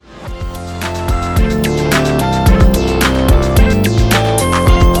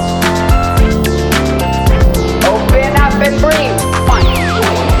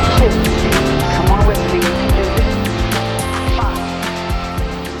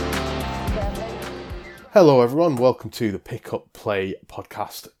Hello everyone, welcome to the Pick Up Play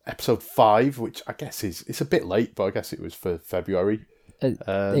podcast, episode 5, which I guess it's a bit late, but I guess it was for February.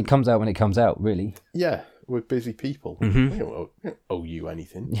 It comes out when it comes out, really. Yeah, we're busy people. Mm-hmm. We don't owe you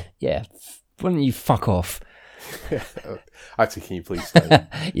anything. Yeah, why don't you fuck off? Actually, can you please stay?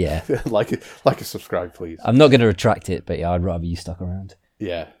 Yeah. like a subscribe, please. I'm not going to retract it, but yeah, I'd rather you stuck around.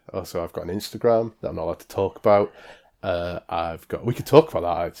 Yeah, also I've got an Instagram that I'm not allowed to talk about. We could talk about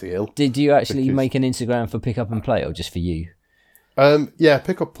that actually, Il. Did you actually make an Instagram for Pick Up and Play, or just for you? Yeah,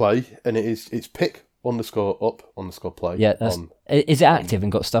 Pick Up Play, and it's pick_up_play. Yeah, is it active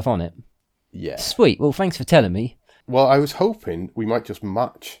and got stuff on it? Yeah. Sweet. Well, thanks for telling me. Well, I was hoping we might just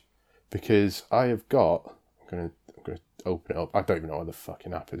match because I have got. I'm gonna open it up. I don't even know where the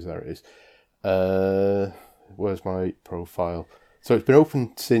fucking app is. There it is. Where's my profile? So it's been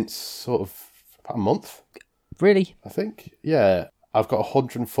open since sort of about a month. Really? I think. Yeah. I've got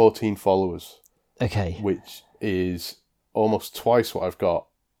 114 followers. Okay. Which is almost twice what I've got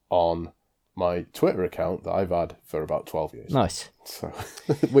on my Twitter account that I've had for about 12 years. Nice. So,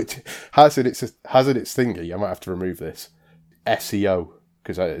 which has in its thingy. I might have to remove this SEO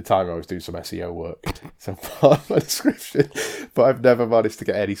because at the time I was doing some SEO work. So part of my description, but I've never managed to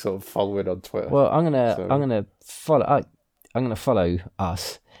get any sort of following on Twitter. Well, I'm gonna follow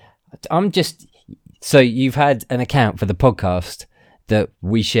us. So you've had an account for the podcast that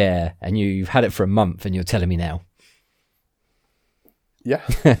we share, and you've had it for a month, and you're telling me now. Yeah.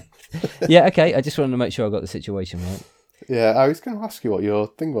 Yeah, okay. I just wanted to make sure I got the situation right. Yeah, I was going to ask you what your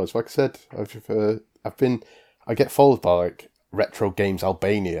thing was. Like I said, I get followed by like Retro Games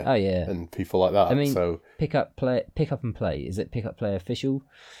Albania. Oh yeah, and people like that. I mean, so Pick Up and Play. Is it Pick Up Play official?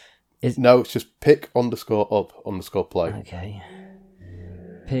 No, it's just pick_up_play. Okay.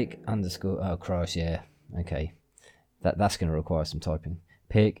 Pick_. Oh Christ, yeah. Okay. That's going to require some typing.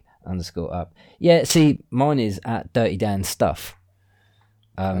 Pick_up. Yeah. See, mine is at Dirty Dan Stuff.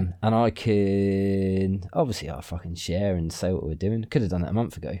 And I can obviously I'll fucking share and say what we're doing. Could have done that a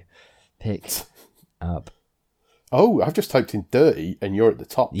month ago. Pick up. Oh, I've just typed in dirty and you're at the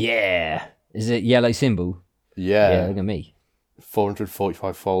top. Yeah. Is it yellow symbol? Yeah. Yeah, look at me.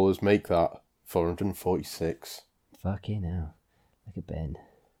 445 followers, make that 446. Fucking hell. Look at Ben.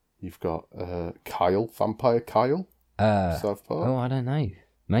 You've got Kyle, Vampire Kyle. South Park. Oh, I don't know.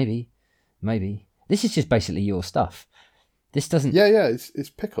 Maybe. This is just basically your stuff. This doesn't. Yeah,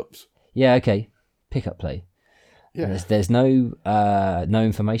 it's pickups. Yeah, okay. Pick Up Play. Yeah. There's no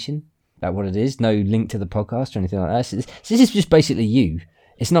information about what it is. No link to the podcast or anything like that. This is just basically you.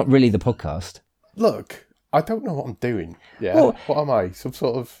 It's not really the podcast. Look, I don't know what I'm doing. Yeah. Well, what am I? Some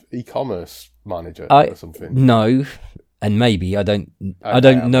sort of e-commerce manager or something? No, and maybe I don't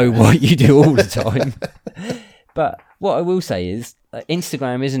know what you do all the time. But what I will say is,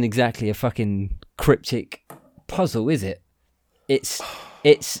 Instagram isn't exactly a fucking cryptic puzzle, is it? It's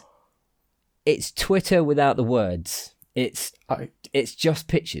Twitter without the words. It's just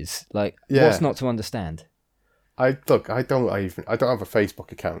pictures. Like, what's not to understand? I don't have a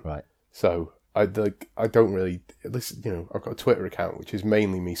Facebook account, right? So I don't really listen. You know, I've got a Twitter account which is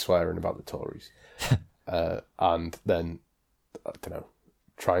mainly me swearing about the Tories, and then I don't know,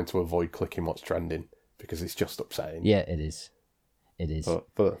 trying to avoid clicking what's trending because it's just upsetting. Yeah, it is.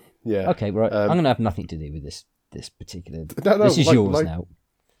 But yeah. Okay, right. I'm gonna have nothing to do with this particular. No, this is yours now.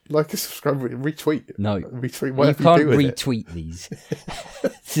 Like a subscribe, retweet. No, retweet. Whatever you can't you do with retweet these.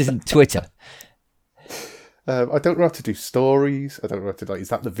 This isn't Twitter. I don't know how to do stories. I don't know how to is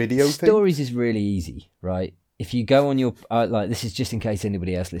that the video thing? Stories is really easy, right? If you go on your this is just in case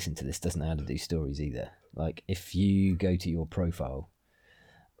anybody else listening to this doesn't know how to do stories either. Like if you go to your profile,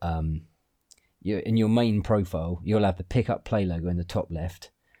 in your main profile, you'll have the Pick Up Play logo in the top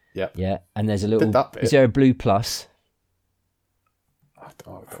left. Yeah. Yeah, and there's a little. Is there a blue plus? I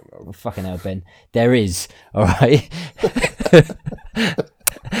don't know. Oh, fucking hell, Ben. There is. All right.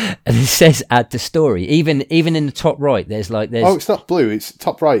 And it says add to story. Even in the top right, there's. Oh, it's not blue. It's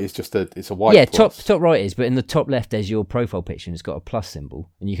top right. It's just it's a white. Yeah, plus. top right is, but in the top left, there's your profile picture, and it's got a plus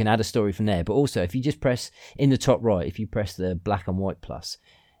symbol, and you can add a story from there. But also, if you just press in the top right, if you press the black and white plus,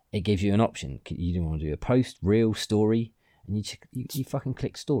 it gives you an option. You don't want to do a post, reel, story. And you fucking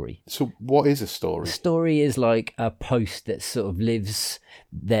click story. So what is a story? A story is like a post that sort of lives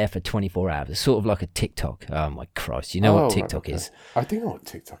there for 24 hours. It's sort of like a TikTok. Oh my Christ. You know what TikTok is? I do know what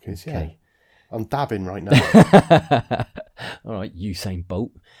TikTok is, yeah. Okay. I'm dabbing right now. All right, Usain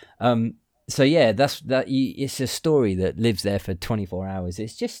Bolt. So yeah, it's a story that lives there for 24 hours.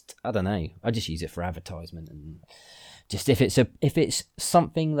 It's just, I don't know. I just use it for advertisement and just if it's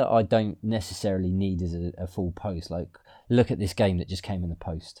something that I don't necessarily need as a full post, like look at this game that just came in the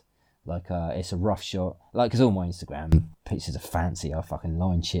post. Like it's a rough shot. Like, because all my Instagram pictures are fancy. I fucking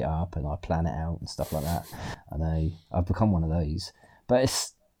line shit up and I plan it out and stuff like that. I know I've become one of those, but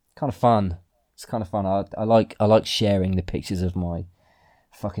it's kind of fun. It's kind of fun. I like sharing the pictures of my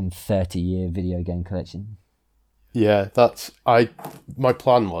fucking 30-year video game collection. Yeah, my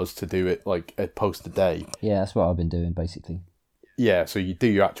plan was to do it like a post a day. Yeah, that's what I've been doing basically. Yeah, so you do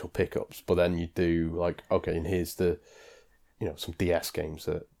your actual pickups, but then you do like, okay, and here's the, some DS games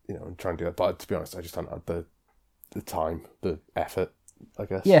that, and try and do that. But to be honest, I just haven't had the time, the effort, I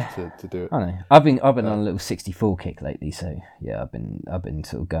guess, to do it. I know. I've been on a little 64 kick lately, so yeah, I've been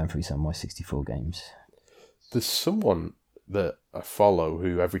sort of going through some of my 64 games. There's someone that I follow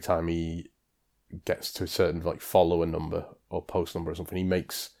who every time he gets to a certain like follower number or post number or something, he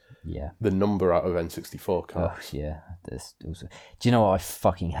makes the number out of N64 cards. Oh yeah, there's also. Do you know what I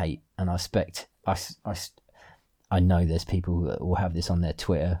fucking hate? And I know there's people that will have this on their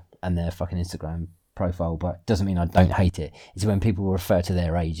Twitter and their fucking Instagram profile, but doesn't mean I don't hate it. It's when people refer to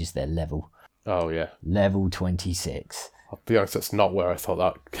their age as their level. Oh yeah, level 26. I'll be honest, that's not where I thought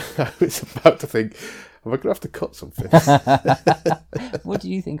that. I was about to think, am I going to have to cut something? What do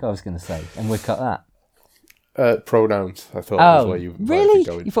you think I was going to say? And we'll cut that. Pronouns, I thought was where you really?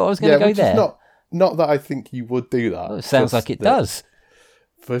 Going. You thought I was going to go there? Not that I think you would do that. Well, it sounds like it does.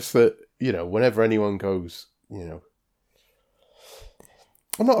 First that, whenever anyone goes, I'm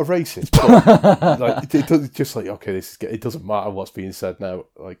not a racist, but like it does just like, okay, it doesn't matter what's being said now.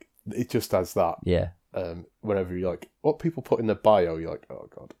 Like it just has that. Yeah. Whenever you're like, what people put in their bio, you're like, oh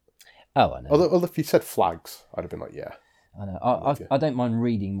god. Oh, I know. Although if you said flags, I'd have been like, yeah. I know. I don't mind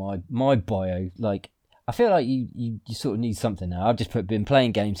reading my bio. Like, I feel like you sort of need something now. I've just been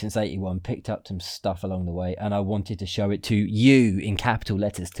playing games since 81, picked up some stuff along the way, and I wanted to show it to you in capital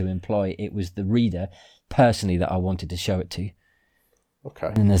letters to imply it was the reader personally that I wanted to show it to.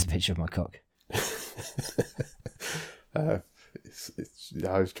 Okay. And there's a picture of my cock. I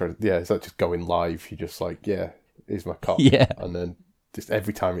was trying to, it's like just going live. You're just like, here's my cock. Yeah. And then just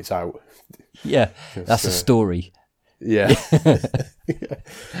every time it's out. Yeah, that's a story. Yeah.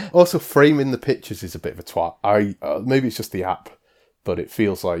 Also, framing the pictures is a bit of a twat. Maybe it's just the app, but it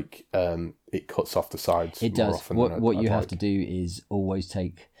feels like it cuts off the sides. It more does. often What you have to do is always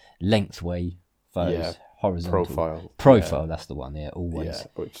take lengthway photos. Horizontal profile, that's the one. Always.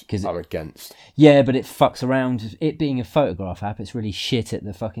 Which I'm against. Yeah, but it fucks around. It being a photograph app, it's really shit at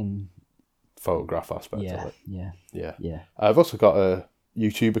the fucking photograph aspect of it. Yeah. I've also got a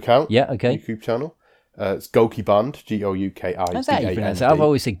YouTube account. Yeah, okay. YouTube channel. It's Gouki Band, Gouki. How's that you pronounce it? I've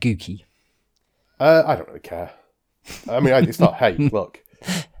always said Gookie. I don't really care. I mean, it's not. Hey, look,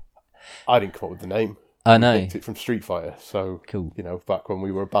 I didn't come up with the name. I know. I picked it from Street Fighter, so cool. Back when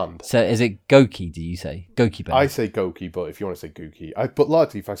we were a band. So is it Gouki? Do you say Gouki Band? I say Gouki, but if you want to say Gookie, but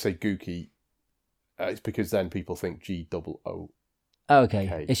largely if I say Gouki, it's because then people think GOO. Oh,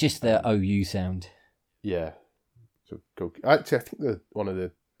 okay. It's just the OU sound. Yeah. So Gouki. Actually, I think one of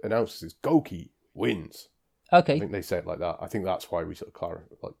the announcers is Gouki wins. Okay. I think they say it like that. I think that's why we sort of clarify.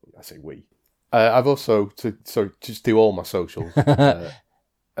 Like I say we. I've also to just do all my socials.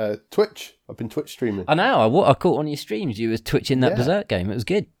 Twitch. I've been Twitch streaming. I know. I caught on your streams. You was twitching that Berserk game. It was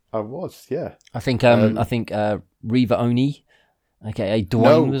good. I was, yeah. I think Riva Oni, aka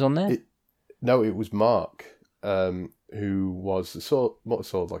Dwayne, was on there. It was Mark, who was sort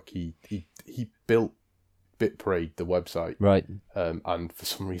of like he built BitParade, the website, right? And for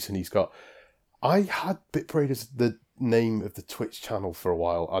some reason I had BitParade as the name of the Twitch channel for a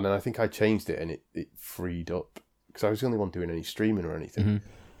while, and then I think I changed it, and it freed up because I was the only one doing any streaming or anything. Mm-hmm.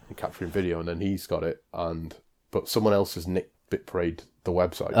 And capturing video, and then he's got it, but someone else has nicked BitParade, the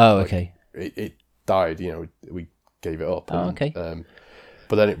website. Oh, okay. It died, we gave it up. Oh, okay.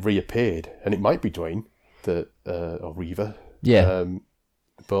 But then it reappeared, and it might be Dwayne, or Riva. Yeah.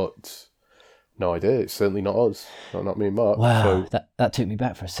 But no idea. It's certainly not us. Not me and Mark. Wow, so, that took me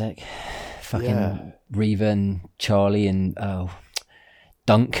back for a sec. Fucking Riva and Charlie and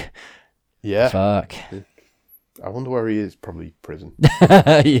Dunk. Yeah. Fuck. I wonder where he is. Probably prison.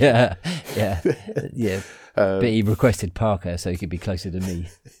 yeah. But he requested Parker so he could be closer to me.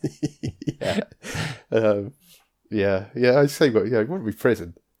 I say, but it wouldn't be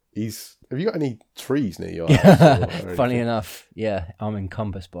prison. Have you got any trees near your house? Funny enough, I'm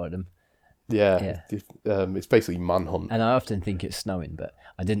encompassed by them. Yeah. It's basically manhunt. And I often think it's snowing, but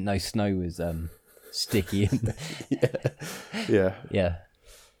I didn't know snow was sticky. Yeah.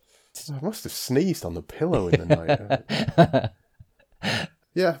 I must have sneezed on the pillow in the night.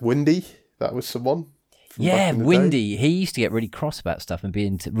 Yeah, Windy. That was someone. Yeah, Windy. He used to get really cross about stuff and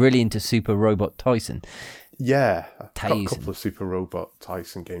be really into Super Robot Tyson. Yeah, I've got a Tyson. couple of Super Robot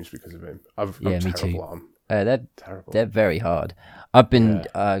Tyson games because of him. I'm Yeah, me terrible too. at them. They're Terrible. they're very hard. I've been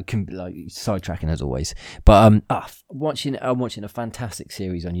like sidetracking as always, but I'm watching a fantastic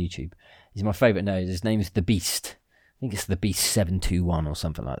series on YouTube. He's my favourite now. His name is The Beast. I think it's The Beast 721 or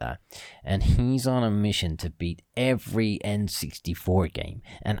something like that. And he's on a mission to beat every N64 game,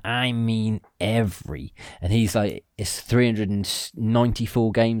 and I mean every. And he's like, it's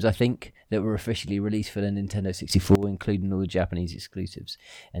 394 games I think that were officially released for the Nintendo 64, including all the Japanese exclusives.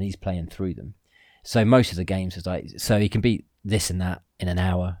 And he's playing through them. So most of the games is like, so he can beat this and that in an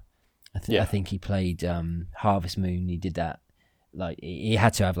hour. I think he played Harvest Moon. He did that. Like he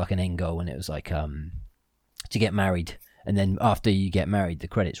had to have like an end goal, and it was like to get married. And then after you get married, the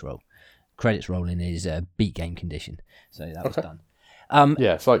credits roll. Credits rolling is beat game condition. So that was done.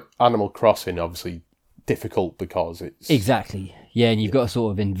 Yeah, it's like Animal Crossing, obviously difficult because it's Exactly. Yeah, and you've got to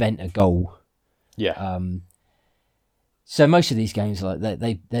sort of invent a goal. Yeah. So most of these games, like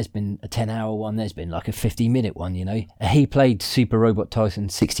there's been a 10-hour one, there's been like a 50-minute one, you know. He played Super Robot Tyson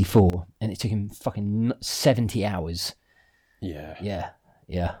 64, and it took him fucking 70 hours. Yeah.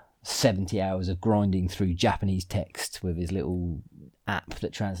 Yeah. 70 hours of grinding through Japanese text with his little app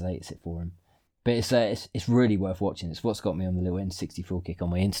that translates it for him. But it's really worth watching. It's what's got me on the little N64 kick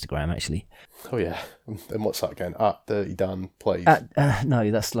on my Instagram, actually. Oh, yeah. And what's that again? At Dirty Dan Plays? No,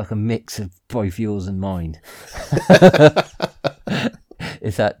 that's like a mix of both yours and mine.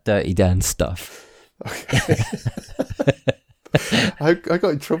 It's that Dirty Dan stuff. Okay. I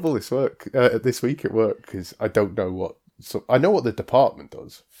got in trouble this week at work because I don't know what. So I know what the department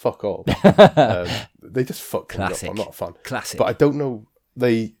does. Fuck all. They just fuck things up. I'm not a fan. Classic. But I don't know.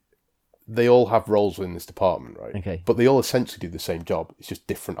 They all have roles within this department, right? Okay. But they all essentially do the same job. It's just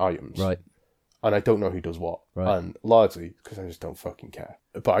different items. Right. And I don't know who does what. Right. And largely because I just don't fucking care.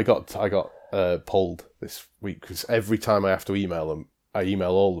 But I got pulled this week because every time I have to email them, I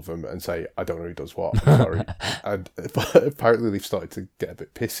email all of them and say, I don't know who does what. I'm sorry. And but apparently they've started to get a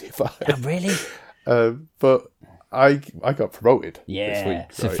bit pissy about it. Oh, really? But I got promoted this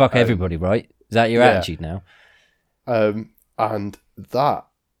week. So right? fuck everybody, right? Is that your attitude now? And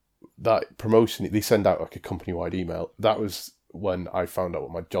that promotion, they send out like a company-wide email. That was when I found out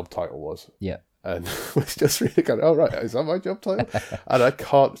what my job title was. Yeah. And it was just really kind of, oh, right, is that my job title? And I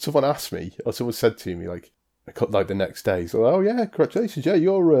can't, someone asked me, or someone said to me, like the next day, so, oh, yeah, congratulations, yeah,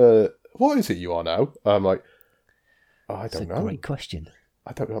 you're, what is it you are now? I'm like, oh, I don't know. That's a great question.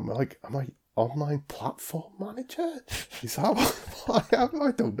 I don't know. I'm like, am I online platform manager? Is that what I am?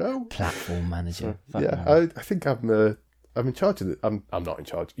 I don't know. Platform manager. I think I'm in charge of it. I'm not in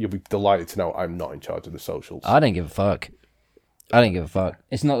charge. You'll be delighted to know I'm not in charge of the socials. I don't give a fuck.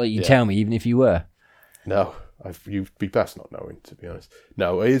 It's not that you tell me, even if you were. No, you'd be best not knowing, to be honest.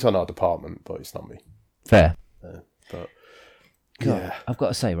 No, it is on our department, but it's not me. Fair. But God, yeah. I've got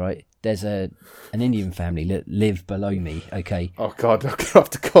to say, right, there's an Indian family that live below me, okay? Oh, God, I'm going to have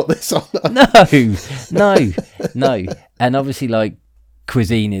to cut this on. No. And obviously, like,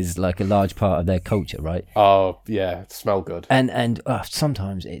 cuisine is like a large part of their culture, right? Oh, yeah, it smells good. And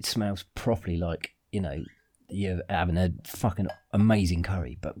sometimes it smells properly like, you know, you're having a fucking amazing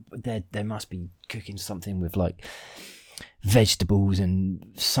curry, but they must be cooking something with like vegetables and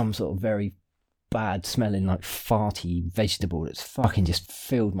some sort of very bad smelling like farty vegetable that's fucking just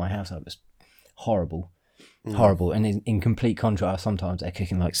filled my house up. It's horrible. And in complete contrast, sometimes they're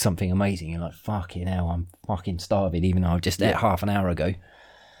cooking like something amazing. You're like, fucking hell, I'm fucking starving, even though I just ate half an hour ago.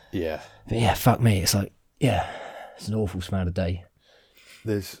 Yeah. But yeah, fuck me. It's like, yeah, it's an awful smell of day.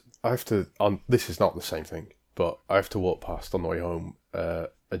 This is not the same thing, but I have to walk past on the way home a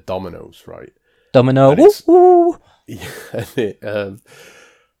Domino's, right? Domino. Yeah, and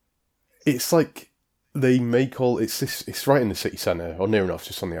it's like they make all it's right in the city centre, or near enough,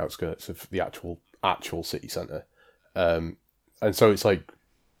 just on the outskirts of the actual city centre. And so it's like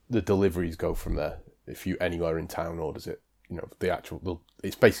the deliveries go from there. If you anywhere in town orders it, you know,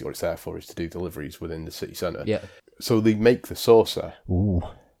 it's basically what it's there for, is to do deliveries within the city centre. Yeah. So they make the saucer. Ooh.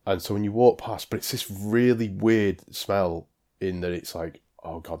 And so when you walk past, but it's this really weird smell in that it's like,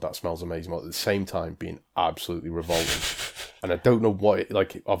 oh God, that smells amazing. While at the same time being absolutely revolting. And I don't know what it,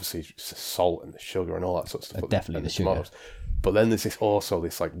 like, obviously it's the salt and the sugar and all that sort of stuff. Definitely the sugar. Tomatoes. But then there's this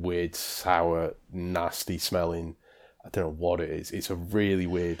like weird, sour, nasty smelling, I don't know what it is. It's a really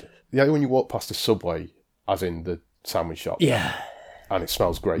weird, when you walk past a Subway, as in the sandwich shop. Yeah. And it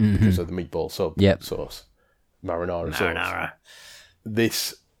smells great because of the meatball sub sauce. Marinara sauce.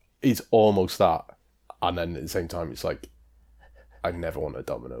 This is almost that. And then at the same time, it's like, I never want a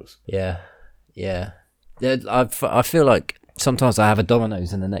Domino's. Yeah. I feel like sometimes I have a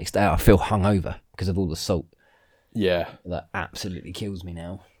Domino's and the next day I feel hungover because of all the salt. Yeah. That absolutely kills me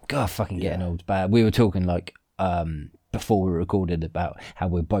now. God, fucking getting old bad. We were talking like before we recorded about how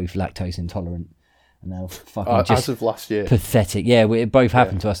we're both lactose intolerant. And now fucking just as of last year. pathetic. Yeah, it both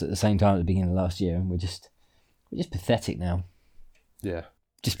happened to us at the same time at the beginning of last year, and we're just pathetic now. Yeah.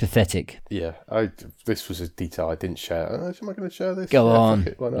 Just pathetic. Yeah. This was a detail I didn't share. Am I going to share this? Go yeah, on.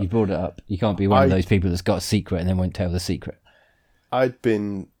 Fuck it, why not? You brought it up. You can't be one of those people that's got a secret and then won't tell the secret. I'd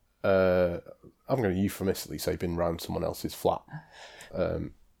been, I'm going to euphemistically say, been round someone else's flat,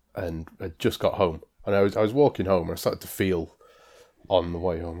 and I just got home, and I was walking home, and I started to feel on the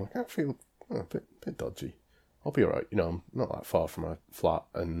way home, like I feel a bit dodgy. I'll be alright, I'm not that far from my flat,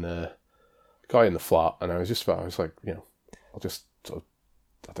 and guy in the flat, and I was like, I'll just sort of,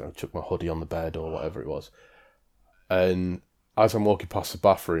 I don't know, chuck my hoodie on the bed or whatever it was, and as I'm walking past the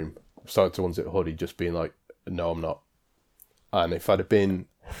bathroom, I started to unzip the hoodie, just being like, no, I'm not. And if I'd have been,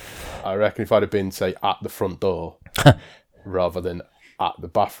 say, at the front door rather than at the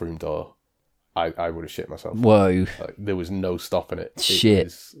bathroom door, I would have shit myself. Whoa! Like, there was no stopping it.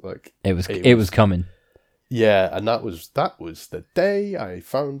 Shit! It was coming. Yeah, and that was the day I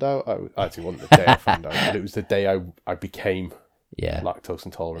found out. Actually, wasn't the day I found out, but it was the day I became lactose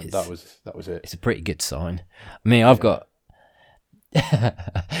intolerant. That was it. It's a pretty good sign. I mean, I've got.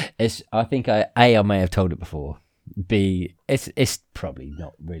 I think I may have told it before. B, it's probably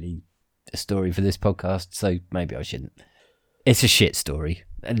not really a story for this podcast, so maybe I shouldn't. It's a shit story,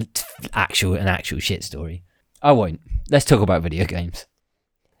 an actual shit story. I won't. Let's talk about video games.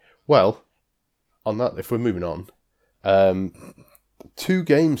 Well, on that, if we're moving on, 2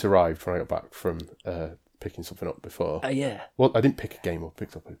 games arrived when I got back from picking something up before. Yeah. Well, I didn't pick a game up.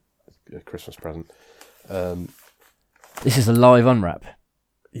 Picked up a Christmas present. This is a live unwrap.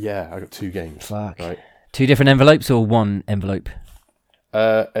 Yeah, I got 2 games. Fuck. Right. 2 different envelopes or 1 envelope?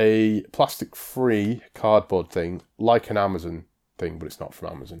 A plastic-free cardboard thing, like an Amazon thing, but it's not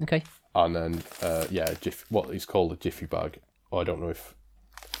from Amazon. Okay. And then, what is called a Jiffy bag. Oh, I don't know if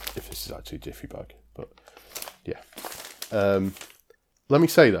this is actually a Jiffy bag, but yeah. Let me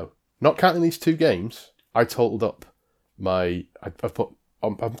say though, not counting these 2 games, I totaled up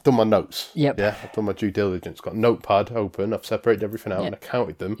I've done my notes. Yep. Yeah, I've done my due diligence. Got a notepad open. I've separated everything out and I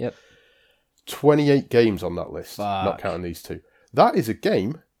counted them. Yep. 28 games on that list, Fuck. not counting these 2. That is a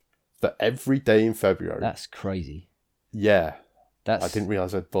game for every day in February. That's crazy. Yeah. I didn't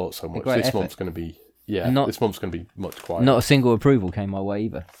realise I'd bought so much. This month's going to be... Yeah, this month's going to be much quieter. Not a single approval came my way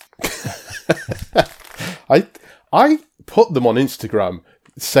either. I put them on Instagram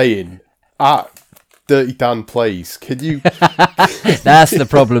saying, Dirty Dan Plays. Can you... That's the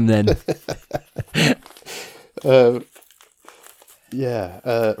problem then.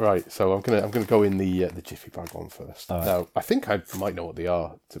 Right. So I'm gonna go in the Jiffy bag one first. Right. Now I think I might know what they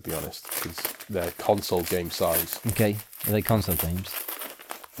are, to be honest, because they're console game size. Okay, are they console games?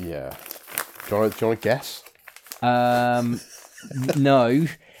 Yeah. Do you want to guess? No,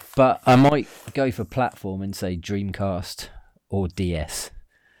 but I might go for platform and say Dreamcast or DS.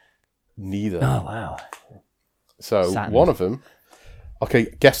 Neither. Oh wow. So Saturn. One of them.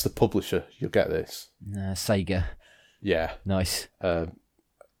 Okay, guess the publisher. You'll get this. Sega. Yeah. Nice.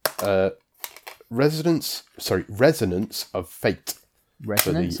 Resonance of Fate.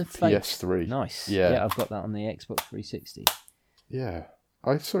 Resonance for the of Fate. PS3. Nice. Yeah. I've got that on the Xbox 360. Yeah.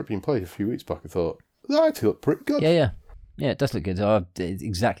 I saw it being played a few weeks back. I thought, that actually looked pretty good. Yeah. Yeah, it does look good. It's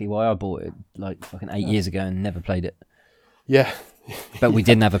exactly why I bought it like fucking 8 years ago and never played it. Yeah. But we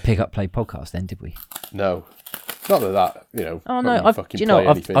didn't have a pick up play podcast then, did we? No. Not that, Oh no,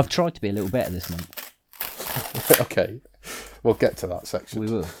 I've tried to be a little better this month. Okay. We'll get to that section. We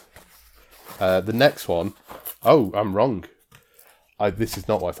will. The next one. Oh, I'm wrong. This is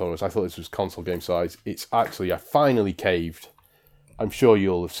not what I thought it was. I thought this was console game size. It's actually, I finally caved. I'm sure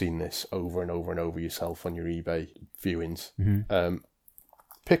you'll have seen this over and over and over yourself on your eBay viewings. Mm-hmm.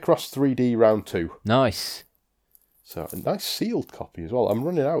 Picross 3D Round 2. Nice. So a nice sealed copy as well. I'm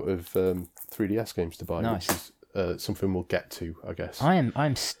running out of 3DS games to buy, Nice. which is something we'll get to, I guess.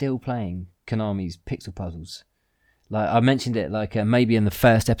 I'm still playing Konami's Pixel Puzzles. Like I mentioned it, maybe in the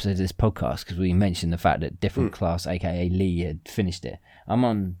first episode of this podcast, because we mentioned the fact that Different Class, aka Lee, had finished it.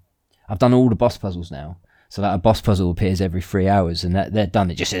 I've done all the boss puzzles now, so that a boss puzzle appears every 3 hours, and that they're done.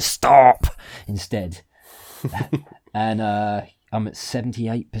 It just says stop instead, and I'm at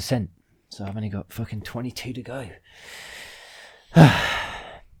 78%, so I've only got fucking 22 to go.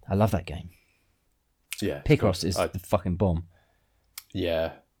 I love that game. Yeah, Picross is the fucking bomb.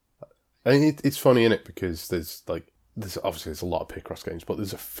 Yeah, I mean it's funny, innit? Because there's obviously a lot of Picross games, but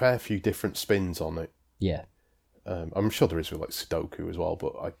there's a fair few different spins on it. Yeah. I'm sure there is with like Sudoku as well,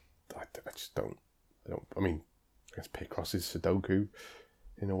 but I just don't I mean, I guess Picross is Sudoku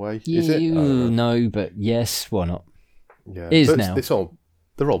in a way. Yeah, is it? No, but yes, why not? Yeah, It is now.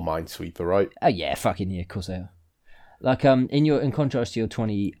 They're all Minesweeper, right? Oh yeah, fucking yeah, of course they are. Like in contrast to your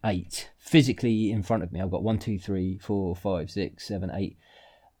 28, physically in front of me, I've got 1, 2, 3, 4, 5, 6, 7, 8.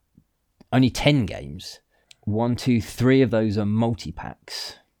 Only 10 games. 1, 2, 3 of those are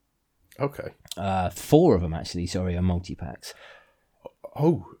multi-packs. Okay. 4 of them actually, are multi-packs.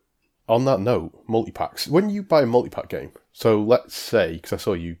 Oh, on that note, multi-packs. When you buy a multi-pack game, so let's say, because I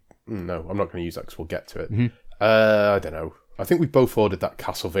saw you... No, I'm not going to use that because we'll get to it. Mm-hmm. I don't know. I think we both ordered that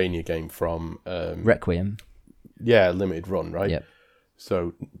Castlevania game from... Requiem. Yeah, limited run, right? Yep.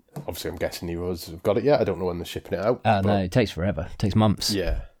 So, obviously I'm guessing you have got it yet. I don't know when they're shipping it out. No, it takes forever. It takes months.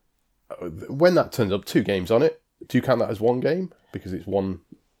 Yeah. When that turns up, 2 games on it, do you count that as one game? Because it's one...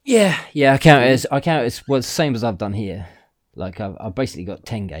 Yeah, I count it as well, the same as I've done here. Like I've basically got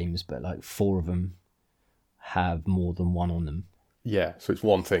 10 games, but like 4 of them have more than one on them. Yeah, so it's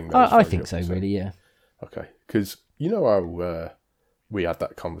one thing. I think so, really. Yeah. Okay, because you know how we had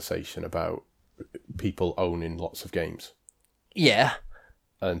that conversation about people owning lots of games. Yeah.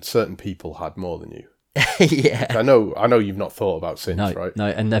 And certain people had more than you. Yeah. I know you've not thought about since, right? No,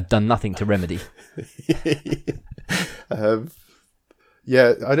 and they've done nothing to remedy.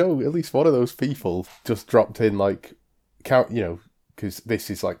 Yeah, I know at least one of those people just dropped in like because this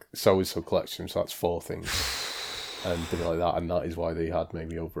is like so-and-so collection, so that's 4 things and things like that, and that is why they had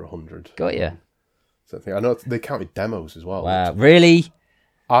maybe over 100. Got you. So I know they counted demos as well. Wow, really?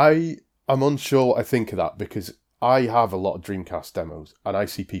 I'm unsure what I think of that, because I have a lot of Dreamcast demos, and I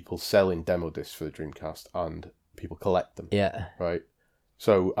see people selling demo discs for the Dreamcast, and people collect them. Yeah. Right?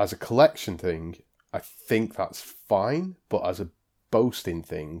 So, as a collection thing, I think that's fine, but as a boasting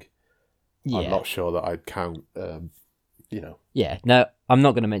thing, I'm not sure that I'd count, Yeah, no, I'm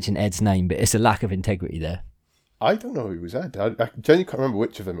not going to mention Ed's name, but it's a lack of integrity there. I don't know who was Ed. I genuinely can't remember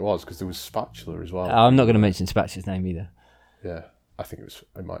which of them it was, because there was Spatula as well. I'm not going to mention Spatula's name either. Yeah, I think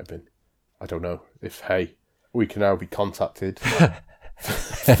it might have been. I don't know. We can now be contacted.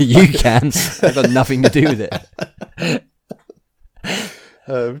 You can. I've got nothing to do with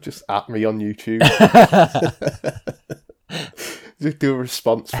it. Just at me on YouTube. Just do a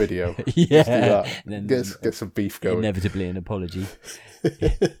response video. Yeah. Just do that. Then get some beef going. Inevitably an apology.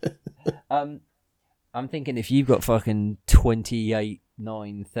 I'm thinking if you've got fucking 28,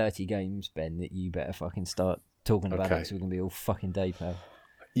 9, 30 games, Ben, that you better fucking start talking about it, so we can be all fucking day, pal.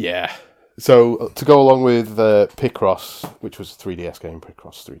 Yeah. So, to go along with Picross, which was a 3DS game,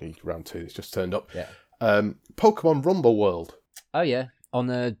 Picross 3D Round 2, it's just turned up. Yeah. Pokemon Rumble World. Oh, yeah. On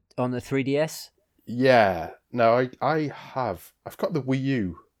the 3DS? Yeah. Now, I've got the Wii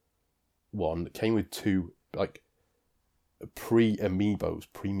U one that came with 2, like, pre-Amiibos.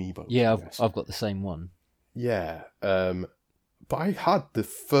 Yeah, I've got the same one. Yeah. But I had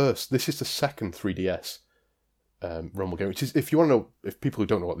this is the second 3DS Rumble game, which is, if you want to know, if people who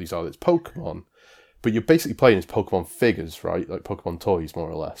don't know what these are, it's Pokemon, but you're basically playing as Pokemon figures, right? Like Pokemon toys,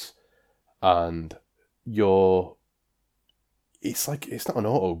 more or less. And it's not an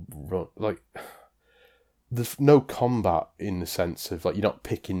auto run, like, there's no combat in the sense of, like, you're not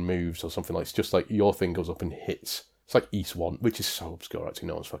picking moves or something, like, it's just like your thing goes up and hits. It's like East 1, which is so obscure, actually,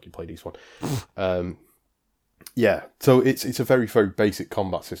 no one's fucking played East 1. Yeah, so it's a very, very basic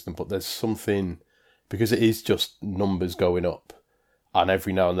combat system, but there's something, because it is just numbers going up, and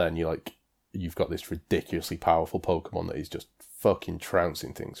every now and then you've got this ridiculously powerful Pokemon that is just fucking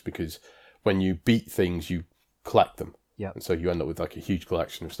trouncing things, because when you beat things, you collect them. Yeah. And so you end up with like a huge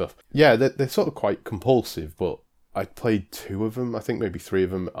collection of stuff. Yeah, they're sort of quite compulsive, but I played 2 of them, I think maybe 3 of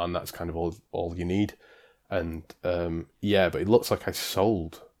them, and that's kind of all you need. And but it looks like I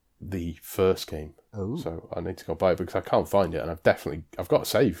sold the first game. Oh. So I need to go buy it because I can't find it, and I've got a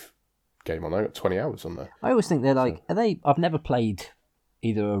save game on there. I've got 20 hours on there. I always think they're like, I've never played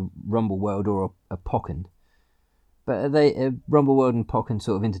either a Rumble World or a Pokken, but are they Rumble World and Pokken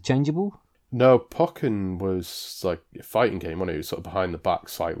sort of interchangeable? No, Pokken was like a fighting game, wasn't it? It was sort of behind the back,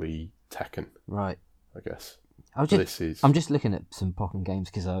 slightly Tekken. Right. I guess. I'm just looking at some Pokken games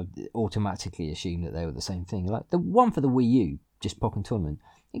because I automatically assumed that they were the same thing. Like the one for the Wii U, just Pokken Tournament,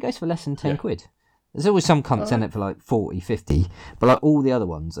 it goes for less than 10 quid. There's always some cunts in it for like 40, 50, but like all the other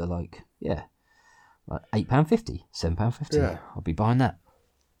ones are like, like £8.50, £7.50. Yeah. I'll be buying that.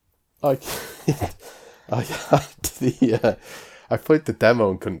 I had I played the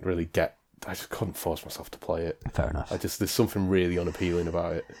demo and couldn't really I just couldn't force myself to play it. Fair enough. There's something really unappealing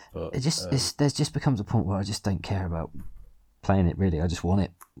about it. But, there just becomes a point where I just don't care about playing it, really. I just want it.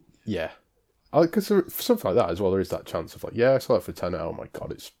 Yeah. Because for something like that as well, there is that chance of like, I saw it for 10. Oh my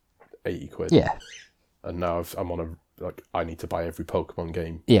God, it's 80 quid. Yeah. and now I'm on a I need to buy every Pokemon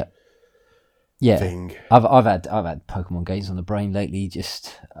game. Yeah. Thing. I've had Pokemon games on the brain lately.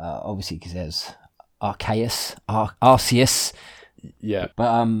 Just obviously because there's Arceus. Yeah.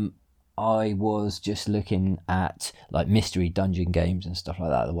 But I was just looking at like mystery dungeon games and stuff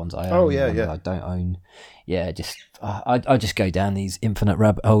like that. The ones I own, the ones I don't own. Yeah, just I just go down these infinite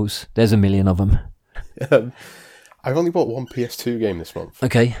rabbit holes. There's a million of them. I've only bought one PS2 game this month.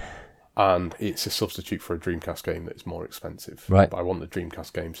 Okay. And it's a substitute for a Dreamcast game that's more expensive. Right. But I want the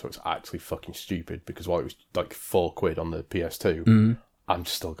Dreamcast game, so it's actually fucking stupid because while it was like £4 on the PS2, I'm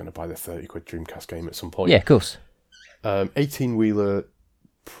still going to buy the £30 Dreamcast game at some point. Yeah, of course. 18-wheeler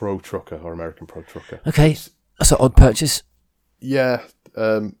Pro Trucker or American Pro Trucker. Okay, that's an odd purchase. Yeah,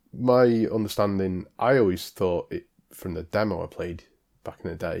 my understanding, I always thought it from the demo I played back in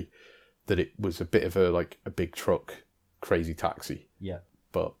the day that it was a bit of a big truck, crazy taxi. Yeah.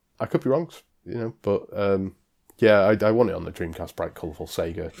 But I could be wrong, But I want it on the Dreamcast, bright, colourful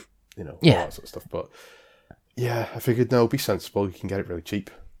Sega, all that sort of stuff. But yeah, I figured no, be sensible. You can get it really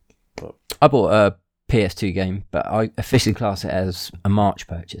cheap. But I bought a PS2 game, but I officially class it as a March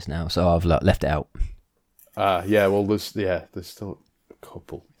purchase now, so I've left it out. Well, there's still a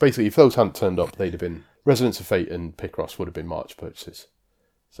couple. Basically, if those hadn't turned up, they'd have been Residents of Fate and Picross would have been March purchases.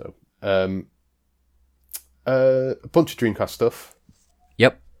 So a bunch of Dreamcast stuff.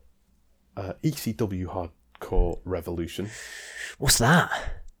 Yep. ECW Hardcore Revolution. What's that?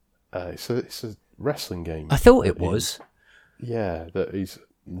 It's a wrestling game. I thought it was. Yeah, that is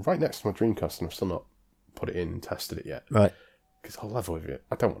right next to my Dreamcast, and I've still not put it in and tested it yet. Right. Because I'll level with it.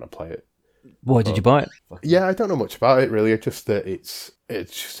 I don't want to play it. Why did you buy it? Yeah, I don't know much about it really. It's just that it's a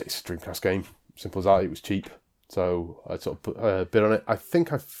Dreamcast game. Simple as that. It was cheap, so I sort of put a bid on it. I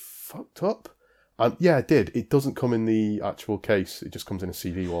think I fucked up. Yeah, I did. It doesn't come in the actual case. It just comes in a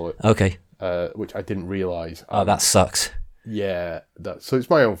CD wallet. Okay. Which I didn't realise. Oh, that sucks. Yeah, so it's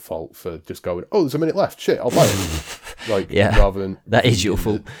my own fault for just going, oh, there's a minute left. Shit, I'll buy it. Rather than that is your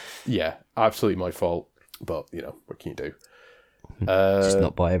fault. Yeah, absolutely my fault. But what can you do? Just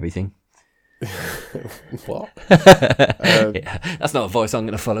not buy everything. What? That's not a voice I'm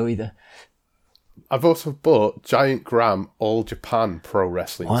going to follow either. I've also bought Giant Gram All Japan Pro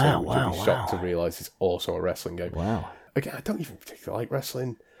Wrestling. Wow, which I'd be shocked to realise is also a wrestling game. Wow. Again, I don't even particularly like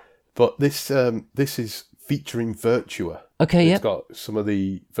wrestling, but this is featuring Virtua. Okay, yeah. It's got some of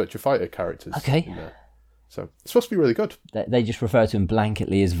the Virtua Fighter characters in there. So it's supposed to be really good. They just refer to him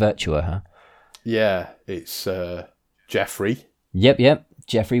blanketly as Virtua, huh? Yeah, it's Jeffrey. Yep.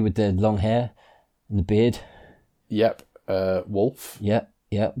 Jeffrey with the long hair and the beard. Yep. Wolf. Yep,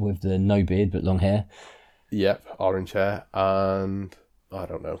 with the no beard but long hair. Yep, orange hair. And I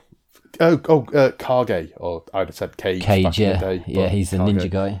don't know. Kage, or I'd have said Cage. Cage, in the day, yeah, he's the Kage. ninja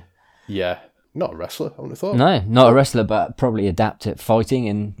guy. Yeah, not a wrestler, I would have thought. No, not a wrestler, but probably adept at fighting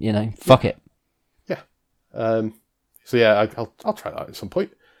and, fuck it. Yeah. So yeah, I'll try that at some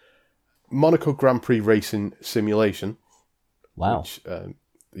point. Monaco Grand Prix Racing Simulation. Wow. Which,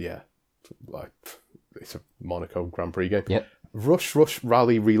 it's a Monaco Grand Prix game. Yep. Rush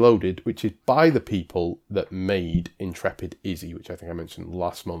Rally Reloaded, which is by the people that made Intrepid Izzy, which I think I mentioned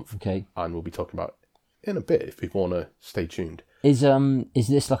last month. Okay. And we'll be talking about in a bit if people want to stay tuned. Is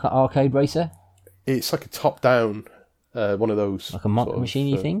this like an arcade racer? It's like a top-down, one of those... Like a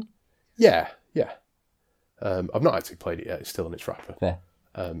machine-y thing? Yeah. I've not actually played it yet. It's still in its wrapper. Fair.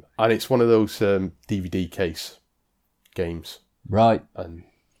 And it's one of those DVD case games. Right. And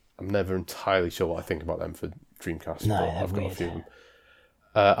I'm never entirely sure what I think about them for Dreamcast, No, but I've got weird. a few of them.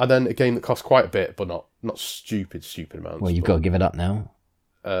 And then a game that costs quite a bit, but not stupid amounts. Well, you've got to give it up now.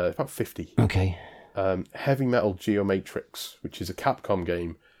 About 50. Okay. Heavy Metal Geomatrix, which is a Capcom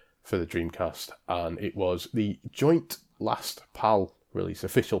game for the Dreamcast, and it was the joint last PAL release,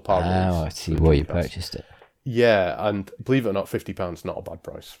 official PAL release. Oh, I see why you purchased it. Yeah, and believe it or not, £50 not a bad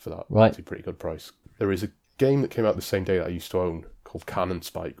price for that. Right. It's a pretty good price. There is a game that came out the same day that I used to own called Cannon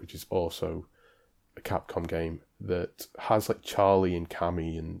Spike, which is also a Capcom game that has like Charlie and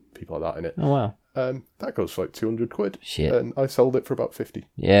Cammy and people like that in it. Oh, wow. That goes for like £200. Shit. And I sold it for about 50.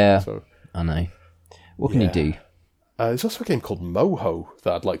 Yeah, So I know. What can you do? there's also a game called Moho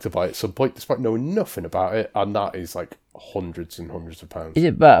that I'd like to buy at some point, despite knowing nothing about it, and that is like hundreds and hundreds of pounds. Is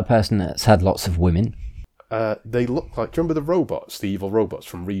it about a person that's had lots of women? They look like... Do you remember the robots, the evil robots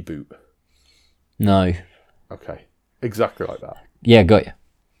from Reboot? No. Okay. Exactly like that. Yeah, got you.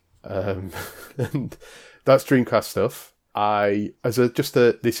 And that's Dreamcast stuff.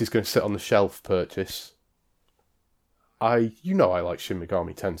 This is going to sit on the shelf purchase. I like Shin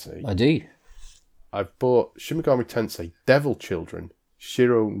Megami Tensei. I do. I've bought Shin Megami Tensei Devil Children,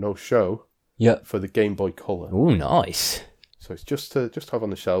 Shiro no Sho. Yep. for the Game Boy Color. Oh, nice. So it's just to have on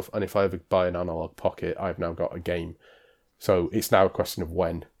the shelf, and if I ever buy an Analog Pocket, I've now got a game. So it's now a question of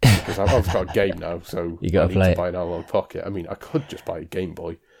when, because I've got a game now, so You gotta I need play to it. buy an Analog Pocket. I mean, I could just buy a Game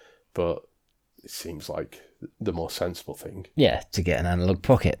Boy, but it seems like the more sensible thing. Yeah, to get an Analog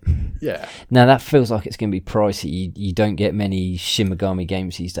Pocket. Yeah. Now, that feels like it's going to be pricey. You don't get many Shin Megami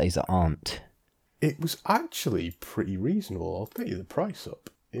games these days that aren't. It was actually pretty reasonable. I'll get you the price up.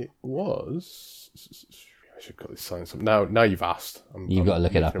 It was... I should got this science up. Now you've asked. You've got to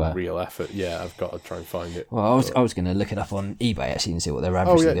look it up. A real effort. Yeah, I've got to try and find it. Well, I was going to look it up on eBay actually and see what their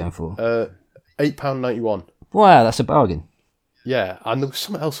average is going for. £8.91. Wow, that's a bargain. Yeah, and there was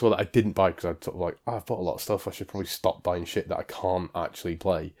something else that I didn't buy because I'd sort of like, I've bought a lot of stuff. I should probably stop buying shit that I can't actually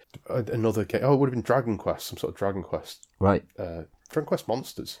play. Another game. Oh, it would have been Dragon Quest, some sort of Dragon Quest. Right. Dragon Quest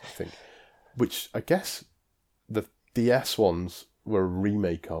Monsters, I think. Which I guess the DS ones were a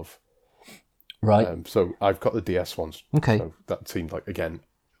remake of. Right. So I've got the DS ones. Okay. So that seemed like, again,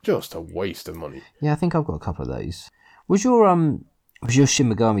 just a waste of money. Yeah, I think I've got a couple of those. Was your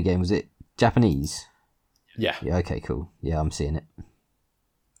Shin Megami game, was it Japanese? Yeah. Yeah, okay, cool. Yeah, I'm seeing it.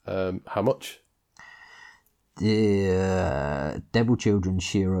 How much? The Devil Children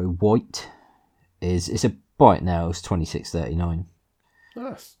Shiro White it's a bite now. It's $26.39.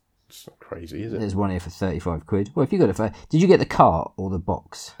 That's not crazy, is it? There's one here for £35. Well, if you got it for, did you get the cart or the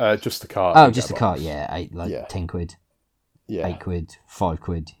box? Just the cart. Oh, just the cart. Yeah, £10. Yeah. £8,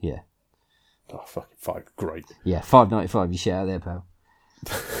 £5. Yeah. Oh, fucking $5. Great. Yeah, $5.95. You shit out there, pal.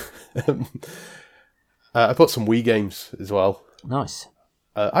 I bought some Wii games as well. Nice.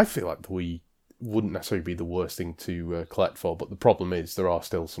 I feel like the Wii wouldn't necessarily be the worst thing to collect for, but the problem is there are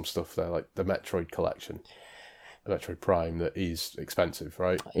still some stuff there, like the Metroid collection, the Metroid Prime, that is expensive,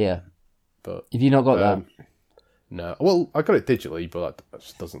 right? Yeah. But have you not got that? No. Well, I got it digitally, but that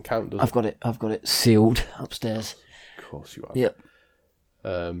just doesn't count, does it? I've got it sealed upstairs. Of course you have. Yep.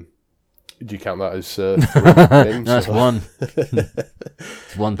 Do you count that as 3 games? That's one.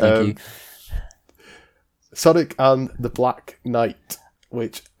 It's one, thank you. Sonic and the Black Knight,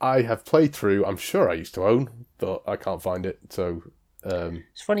 which I have played through. I'm sure I used to own, but I can't find it. So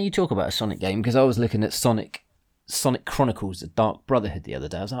it's funny you talk about a Sonic game because I was looking at Sonic Chronicles: The Dark Brotherhood the other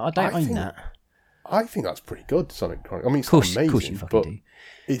day. I was like, I don't own that. I think that's pretty good, Sonic Chronicles. I mean, it's of amazing, course you fucking but do.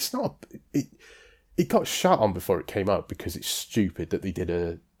 It's not. It got shot on before it came out because it's stupid that they did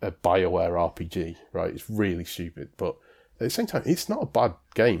a BioWare RPG. Right, it's really stupid, but at the same time, it's not a bad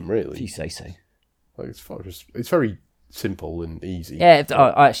game, really. If you say so. Like it's very simple and easy. Yeah,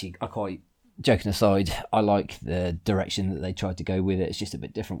 I quite, joking aside, I like the direction that they tried to go with it. It's just a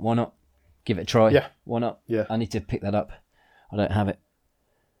bit different. Why not give it a try? Yeah. Why not? Yeah. I need to pick that up. I don't have it.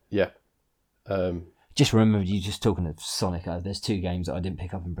 Yeah. Just remember, you just talking of Sonic. There's 2 games that I didn't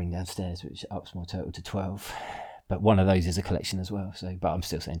pick up and bring downstairs, which ups my total to 12. But one of those is a collection as well. So, but I'm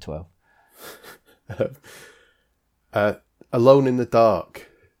still saying 12. Alone in the Dark.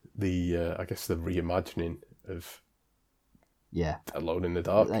 I guess the reimagining of Alone in the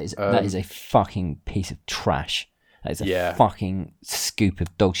Dark. That is a fucking piece of trash. That is a fucking scoop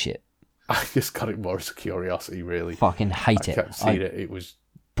of dog shit. I just got it more as a curiosity, really. Fucking hate it. I kept seeing it. It was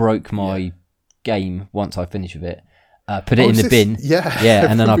broke my game once I finished with it. Put it in the bin.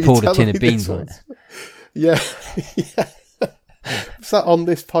 Yeah, and then I poured a tin of beans on it. Yeah. Was that on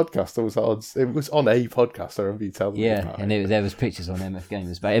this podcast or was that on? It was on a podcast. I remember you telling me. Yeah, and there was pictures on MF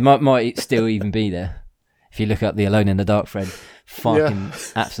Gamers, but it might still even be there if you look up the Alone in the Dark thread. Fucking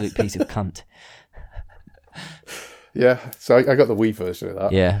absolute piece of cunt. Yeah, so I got the Wii version of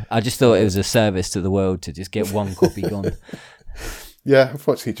that. Yeah, I just thought it was a service to the world to just get one copy gone. Yeah,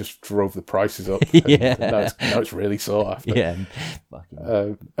 unfortunately, it just drove the prices up. Yeah, now it's really sought after. Yeah,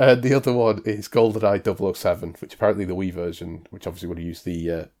 the other one is GoldenEye 007, which apparently the Wii version, which obviously would have used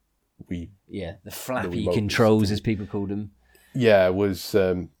the Wii. Yeah, the flappy controls, as people called them. Yeah, was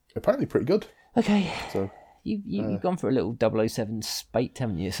apparently pretty good. Okay, so you've gone for a little 007 spate,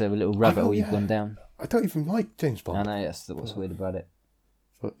 haven't you? So a little rabbit hole you've gone down. I don't even like James Bond. I know, that's what's weird about it.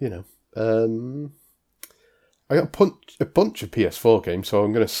 But I got a bunch of PS4 games, so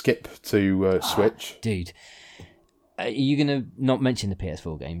I'm going to skip to Switch. Dude, are you going to not mention the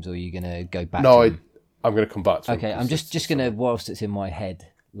PS4 games, or are you going to go back? No, I'm going to come back to Okay, I'm just going to, whilst it's in my head,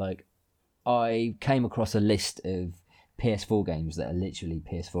 like, I came across a list of PS4 games that are literally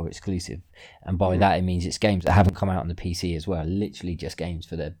PS4 exclusive, and by that it means it's games that haven't come out on the PC as well, literally just games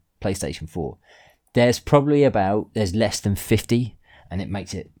for the PlayStation 4. There's less than 50, and it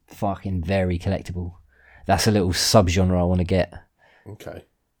makes it fucking very collectible. That's a little subgenre I want to get. Okay.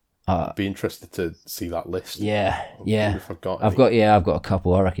 I'd be interested to see that list. Yeah. If I've got a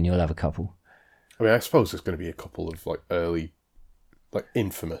couple. I reckon you'll have a couple. I mean, I suppose there's going to be a couple of like early, like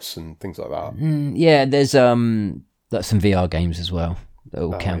Infamous and things like that. Yeah, there's like some VR games as well. That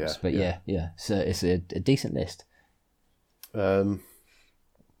all counts. But yeah. So it's a decent list. Okay,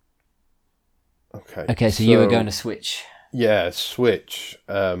 so you were going to Switch. Yeah, Switch.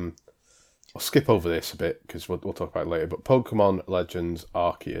 I'll skip over this a bit because we'll talk about it later. But Pokemon Legends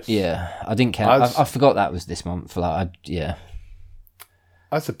Arceus. Yeah, I didn't count. I forgot that was this month. That's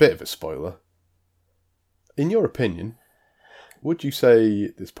a bit of a spoiler. In your opinion, would you say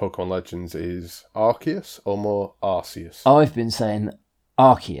this Pokemon Legends is Arceus or more Arceus? I've been saying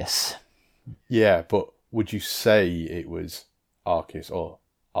Arceus. Yeah, but would you say it was Arceus or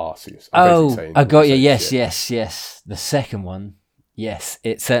Arceus? I got you. Yes. The second one. Yes,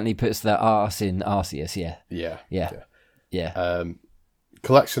 it certainly puts the arse in Arceus. Yeah.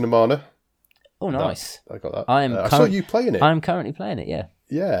 Collection of Mana. Oh, nice. I got that. I saw you playing it. I'm currently playing it. Yeah.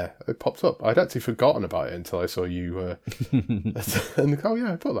 Yeah, it popped up. I'd actually forgotten about it until I saw you. And I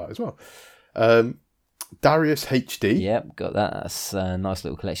got that as well. Darius HD. Yep, got that. That's a nice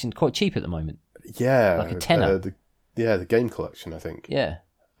little collection. Quite cheap at the moment. Yeah, like a tenner. The game collection, I think. Yeah.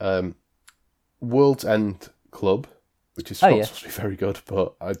 World's End Club, which is supposed to be very good,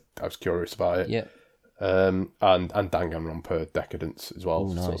 but I was curious about it. Yeah. And Danganronpa Decadence as well.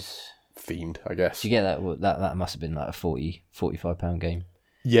 Oh, nice. Sort of themed, I guess. Did you get that? That must have been like a £45 game.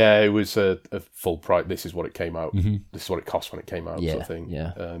 Yeah, it was a full price. This is what it came out. Mm-hmm. This is what it cost when it came out, sort of thing.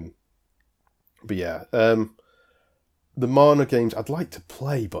 Yeah. But yeah, the Mana games I'd like to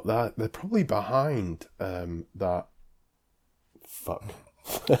play, but they're probably behind that. Fuck.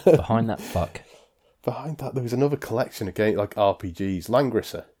 Behind that fuck. Behind that, there was another collection of games like RPGs,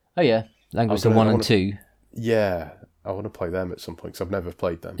 Langrisser. Oh yeah, Langrisser 1 and 2. Yeah, I want to play them at some point because I've never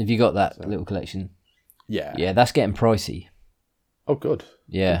played them. Have you got that little collection? Yeah. Yeah, that's getting pricey. Oh, good.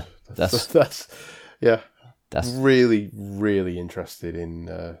 Yeah, good. That's really, really interested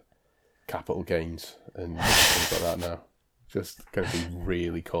in capital gains and things like that now. Just going to be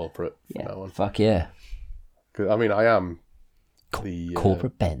really corporate from now on. Fuck yeah. I mean, I am the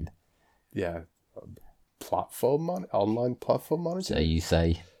corporate Ben. Yeah, online platform manager. So you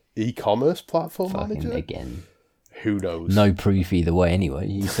say e-commerce platform fucking manager again. Who knows? No proof either way. Anyway,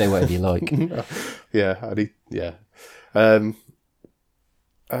 you say whatever you like.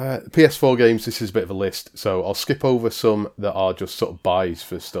 PS4 games. This is a bit of a list, so I'll skip over some that are just sort of buys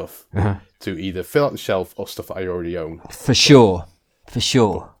for stuff to either fill out the shelf or stuff that I already own. For sure.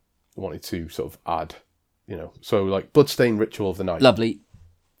 I wanted to sort of add, so like Bloodstained Ritual of the Night. Lovely.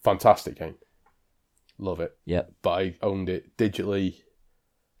 Fantastic game. Love it. Yep. But I owned it digitally,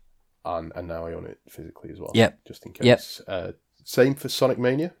 and now I own it physically as well. Yep. Just in case. Yep. Same for Sonic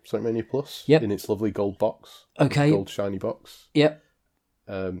Mania Plus. Yep. In its lovely gold box. Okay. Gold shiny box. Yep.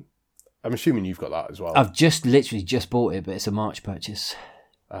 I'm assuming you've got that as well. I've literally just bought it, but it's a March purchase.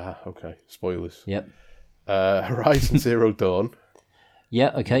 Okay. Spoilers. Yep. Horizon Zero Dawn.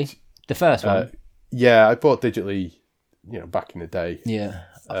 Yeah, okay. The first one. Yeah, I bought digitally, back in the day. Yeah.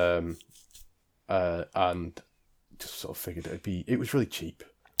 And just sort of figured it was really cheap.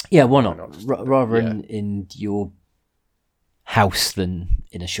 Yeah, why not? Rather in your house than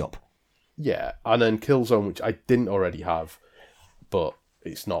in a shop. Yeah, and then Killzone, which I didn't already have, but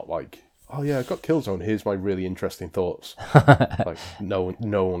it's not like, oh yeah, I got Killzone. Here's my really interesting thoughts. Like no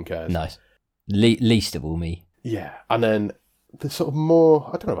one cares. Nice. Least of all me. Yeah, and then the sort of more,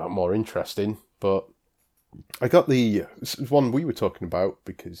 I don't know about more interesting, but I got the one we were talking about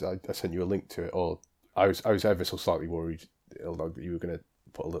because I sent you a link to it, or I was ever so slightly worried that you were going to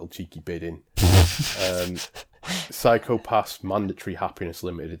put a little cheeky bid in. Psycho Pass Mandatory Happiness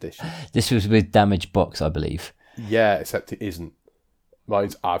Limited Edition. This was with Damaged Box, I believe. Yeah, except it isn't.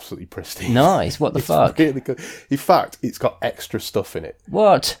 Mine's absolutely pristine. Nice. What the fuck? Really good. In fact, it's got extra stuff in it.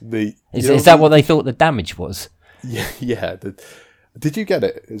 What? Is that what they thought the damage was? Yeah. Did you get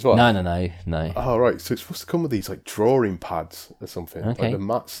it as well? No. Oh, right. So it's supposed to come with these like drawing pads or something. Okay. Like the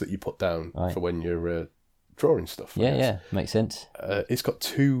mats that you put down for when you're drawing stuff. Yeah. Makes sense. It's got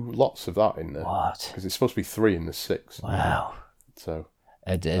 2 lots of that in there. What? Because it's supposed to be 3 in the 6. Wow. So.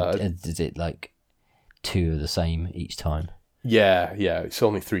 Is it like 2 of the same each time? Yeah. It's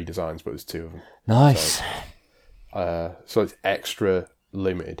only 3 designs, but there's 2 of them. Nice. So it's extra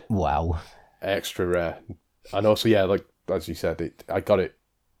limited. Wow. Extra rare. And also, like as you said, I got it.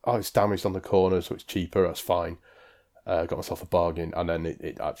 Oh, it's damaged on the corner, so it's cheaper. That's fine. Got myself a bargain, and then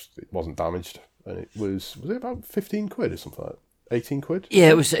it wasn't damaged, and it was it about 15 quid or something like that? 18 quid? Yeah,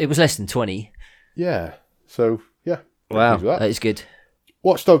 it was less than 20. Yeah. So yeah. Wow, that is good.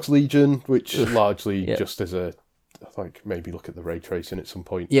 Watch Dogs Legion, which largely just as a maybe look at the ray tracing at some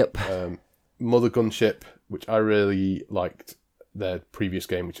point. Yep. Mother Gunship, which I really liked their previous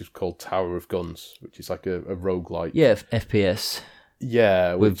game, which is called Tower of Guns, which is like a roguelike. Yeah, FPS.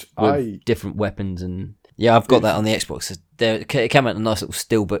 Yeah, with different weapons and I've got that on the Xbox. It came out in a nice little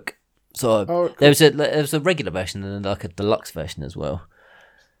steelbook. So cool. there was a regular version and like a deluxe version as well.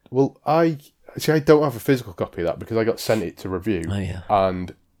 Well, I don't have a physical copy of that because I got sent it to review. Oh yeah.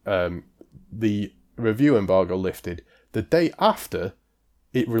 And the review embargo lifted the day after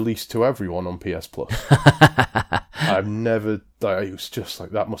it released to everyone on PS Plus. I've never. It was just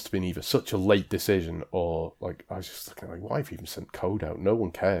like that. Must have been either such a late decision or like I was just looking like, why have you even sent code out? No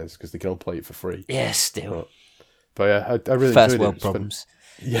one cares because they can all play it for free. Yeah, still. But yeah, I really first enjoyed world it. problems.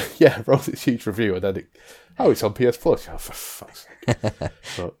 Yeah. Wrote this huge review and then it's on PS Plus. Oh, for fuck's sake.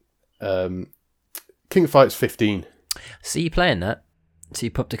 But King of Fighters 15. See you playing that. So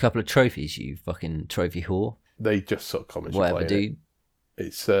you popped a couple of trophies. You fucking trophy whore. They just sort of comment. Whatever, dude.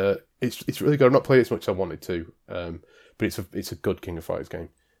 It's really good. I've not played as much as I wanted to, but it's a good King of Fighters game,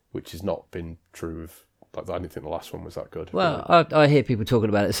 which has not been true of. Like, I didn't think the last one was that good. Well, I hear people talking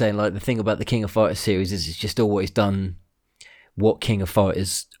about it, saying like the thing about the King of Fighters series is it's just always done what King of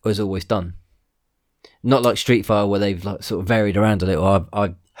Fighters has always done. Not like Street Fighter where they've like sort of varied around a little.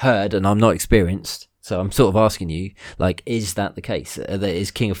 I've heard, and I'm not experienced, so I'm sort of asking you, like, is that the case?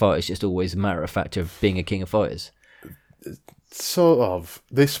 Is King of Fighters just always a matter of fact of being a King of Fighters? Sort of.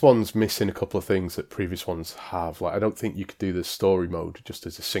 This one's missing a couple of things that previous ones have. Like, I don't think you could do the story mode just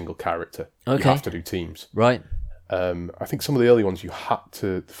as a single character. Okay. You have to do teams. Right. I think some of the early ones you had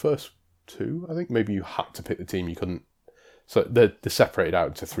to... The first two, I think, maybe you had to pick the team. You couldn't... So they're separated out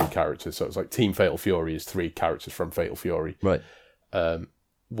into 3 characters. So it's like Team Fatal Fury is 3 characters from Fatal Fury. Right.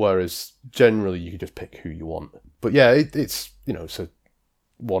 Whereas generally you could just pick who you want. But yeah, it's, it's a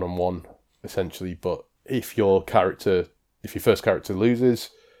one-on-one, essentially. But if your first character loses,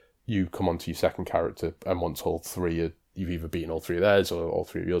 you come on to your second character, and once all 3 you've either beaten all 3 of theirs or all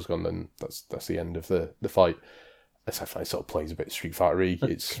 3 of yours gone, then that's the end of the fight. SFI sort of plays a bit Street Fighter-y.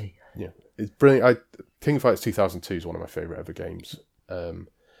 Okay. It's brilliant. King of Fighters 2002 is one of my favourite ever games.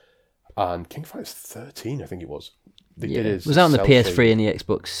 And King of Fighters 13, I think it was. Was that on the PS3 and the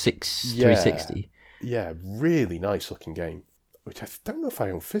Xbox 360? Yeah, really nice looking game. Which I don't know if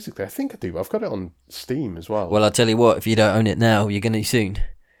I own physically. I think I do. I've got it on Steam as well. Well, I'll tell you what, if you don't own it now, you're going to soon.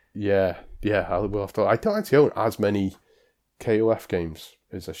 Yeah, I will have to. I don't actually own as many KOF games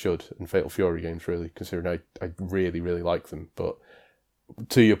as I should, and Fatal Fury games, really, considering I really, really like them. But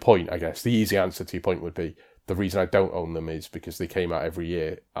to your point, I guess, the easy answer to your point would be, the reason I don't own them is because they came out every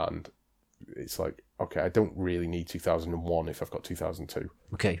year, and it's like, okay, I don't really need 2001 if I've got 2002.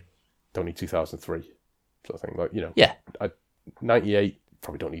 Okay. Don't need 2003, sort of thing. Like, Yeah. 98,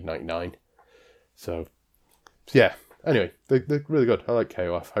 probably don't need 99. So yeah. Anyway, they're really good. I like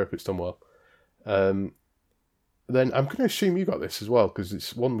KOF. I hope it's done well. Then I'm going to assume you got this as well, because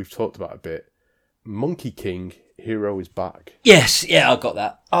it's one we've talked about a bit. Monkey King, Hero is Back. Yes, yeah, I got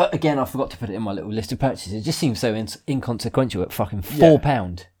that. Again, I forgot to put it in my little list of purchases. It just seems so inconsequential at fucking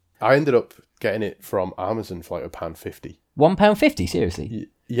 £4. I ended up getting it from Amazon for like £1.50. £1.50, seriously?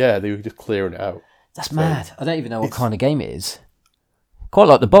 Yeah, they were just clearing it out. That's mad. I don't even know what kind of game it is. Quite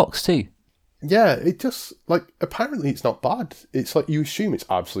like the box too. Yeah, it just, like, apparently it's not bad. It's like you assume it's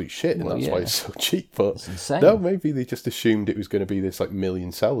absolute shit, and that's why it's so cheap. But it's insane. No, maybe they just assumed it was going to be this like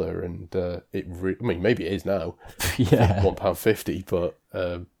million seller, and maybe it is now. Yeah, £1.50. But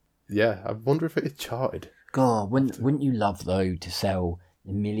yeah, I wonder if it is charted. God, wouldn't you love though to sell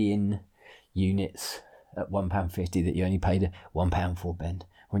 1 million units at £1.50 that you only paid £1 for, Ben?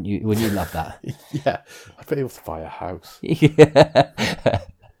 Wouldn't you love that? Yeah, I'd be able to buy a house. Yeah.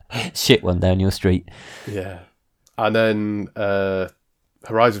 Shit one down your street. Yeah. And then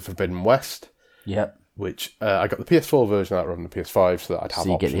Horizon Forbidden West. Yep. Which I got the PS4 version out rather than the PS5 so that I'd have options.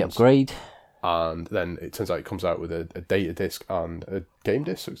 So you get the upgrade. And then it turns out it comes out with a data disc and a game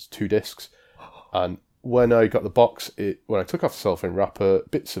disc, so it's 2 discs. And when I got the box, when I took off the cellophane wrapper,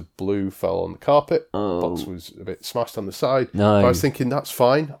 bits of blue fell on the carpet. Oh. The box was a bit smashed on the side. No. But I was thinking, that's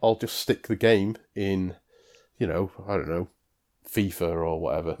fine. I'll just stick the game in, I don't know, FIFA or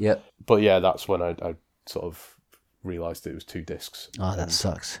whatever. Yep. But yeah, that's when I sort of realised it was 2 discs. Oh, that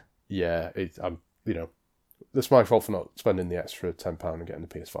sucks. Yeah, that's my fault for not spending the extra £10 and getting the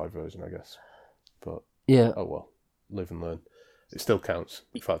PS5 version, I guess. But yeah. Oh well, live and learn. It still counts.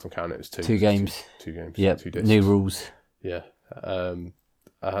 In fact, I'm counting it as 2. 2 games. 2 games. Yep. 2 discs. New rules. Yeah.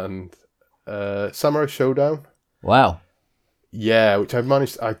 And Samurai Showdown. Wow. Yeah, which I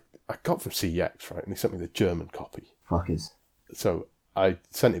managed. I got from CEX, right, and they sent me the German copy. Fuckers. So I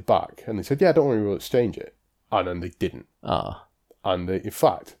sent it back, and they said, "Yeah, don't worry, we'll exchange it." And then they didn't. Ah. And in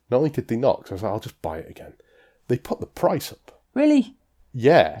fact, not only did they not, 'cause I was like, I'll just buy it again. They put the price up. Really?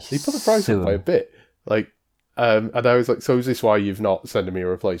 Yeah, they put the price up by a bit. Like, and I was like, so is this why you've not sent me a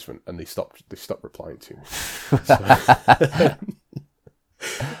replacement? And they stopped replying to me.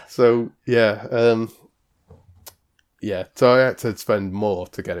 So yeah, yeah. So I had to spend more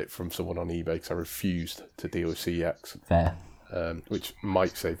to get it from someone on eBay because I refused to deal with CEX. Fair. Which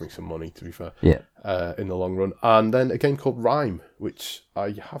might save me some money, to be fair. Yeah. In the long run, and then a game called Rime, which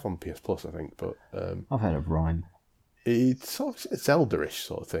I have on PS Plus, I think, but I've heard of Rime. It's sort of a Zelda-ish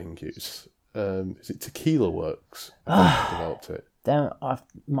sort of thing. It's is it Tequila Works? I think developed it. Damn, I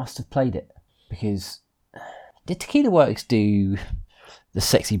must have played it because did Tequila Works do the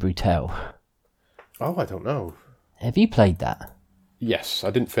Sexy Brutale? Oh, I don't know. Have you played that? Yes,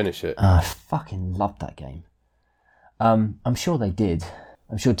 I didn't finish it. I fucking loved that game. I'm sure they did.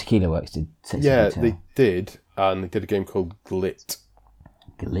 I'm sure Tequila Works did Sexy Brutale. They did, and they did a game called Glit.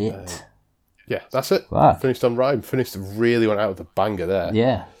 Glit. Yeah, that's it. Wow. Finished on Rime. Really went out with a banger there.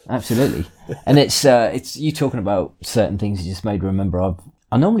 Yeah, absolutely. And it's you talking about certain things you just made me remember.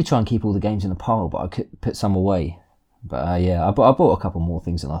 I normally try and keep all the games in a pile, but I could put some away. But yeah, I bought a couple more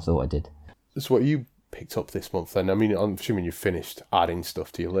things than I thought I did. So what you picked up this month then? I mean, I'm assuming you finished adding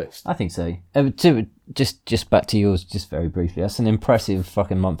stuff to your list. I think so. Just back to yours, just very briefly. That's an impressive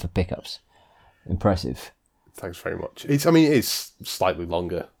fucking month for pickups. Impressive. Thanks very much. It is slightly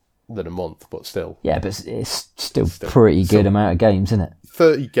longer than a month, but still. Yeah, but it's still pretty good amount of games, isn't it?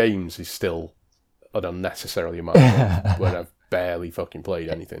 30 games is still an unnecessarily amount of games when I've barely fucking played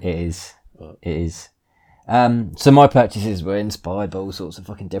anything. It is. But. It is. So my purchases were inspired by all sorts of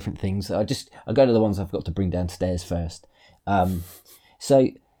fucking different things. I go to the ones I've got to bring downstairs first. So,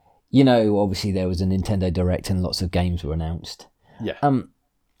 obviously there was a Nintendo Direct and lots of games were announced. Yeah.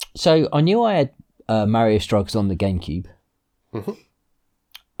 So I knew I had Mario Strikers on the GameCube. Mm-hmm.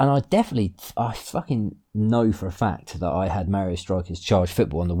 And I fucking know for a fact that I had Mario Strikers Charge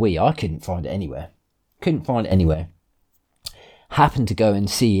Football on the Wii. I couldn't find it anywhere. Happened to go in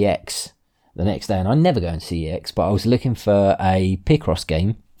CEX the next day, and I never go in CEX, but I was looking for a Picross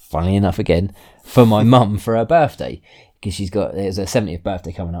game, funnily enough again, for my mum for her birthday. Because there's her 70th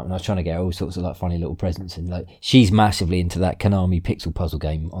birthday coming up, and I was trying to get her all sorts of like funny little presents. And like, she's massively into that Konami pixel puzzle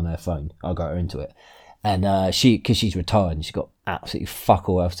game on her phone. I got her into it. And because she's retired and she's got absolutely fuck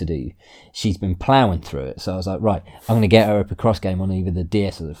all else to do, she's been ploughing through it. So I was like, right, I'm going to get her a Picross game on either the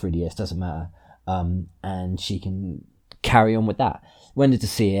DS or the 3DS, doesn't matter. And she can carry on with that. Went into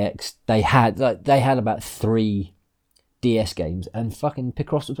CX, they had about 3 DS games, and fucking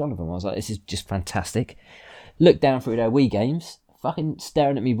Picross was one of them. I was like, this is just fantastic. Looked down through their Wii games, fucking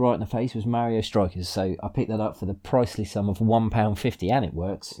staring at me right in the face was Mario Strikers. So I picked that up for the pricely sum of £1.50, and it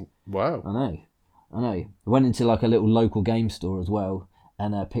works. Wow. I know. Went into like a little local game store as well,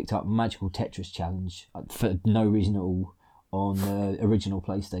 and picked up Magical Tetris Challenge for no reason at all on the original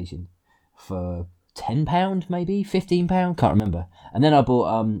PlayStation for £10 maybe, £15, can't remember. And then I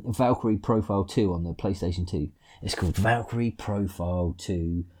bought Valkyrie Profile 2 on the PlayStation 2. It's called Valkyrie Profile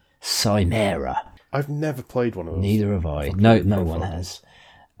 2 Chimera. I've never played one of those. Neither have I. No one has.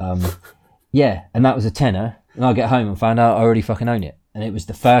 Yeah, and that was a tenner. And I get home and found out I already fucking own it. And it was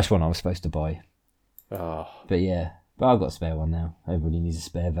the first one I was supposed to buy. Oh. But yeah, I've got a spare one now. Everybody needs a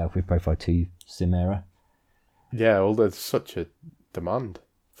spare Valkyrie Profile 2 Chimera. Yeah, well, there's such a demand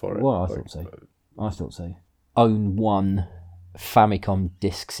for it. Well, I thought so. Own one Famicom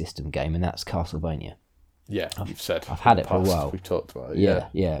Disk System game, and that's Castlevania. Yeah, you've said. I've had it for a while. We've talked about it.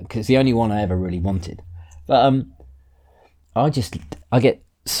 Yeah, because it's the only one I ever really wanted. But I get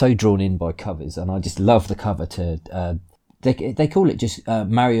so drawn in by covers, and I just love the cover to. They call it just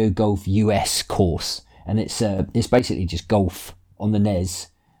Mario Golf US Course, and it's basically just golf on the NES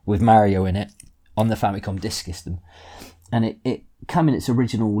with Mario in it on the Famicom Disk System, and it come in its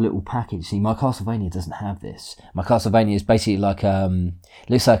original little package. See, my Castlevania doesn't have this. My Castlevania is basically like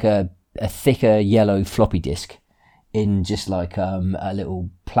looks like a thicker yellow floppy disk in just like a little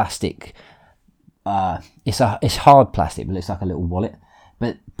plastic. It's hard plastic, but it looks like a little wallet.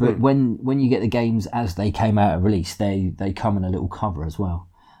 But when you get the games as they came out of release, they come in a little cover as well.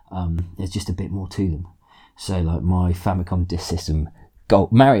 There's just a bit more to them. So like my Famicom Disk System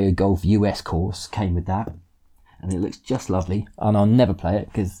Mario Golf US Course came with that, and it looks just lovely. And I'll never play it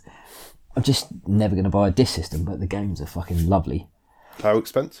because I'm just never going to buy a disc system. But the games are fucking lovely. How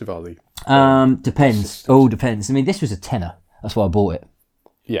expensive are they? Depends. All depends. I mean, this was a tenner. That's why I bought it.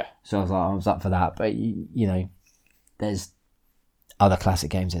 Yeah. So I was up for that. But there's other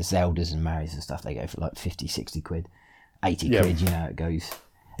classic games, there's Zeldas and Marios and stuff, they go for like 50, 60 quid, 80 quid, you know how it goes.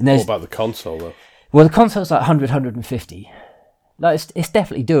 And what about the console though? Well, the console's like 100, 150. Like it's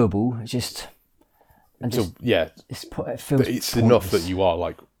definitely doable. It's just, it feels it's enough that you are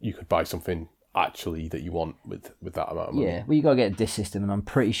like you could buy something actually that you want with that amount of money. Yeah, well, you got to get a disc system, and I'm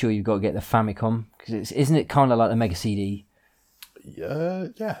pretty sure you've got to get the Famicom because isn't it kind of like the Mega CD? Yeah,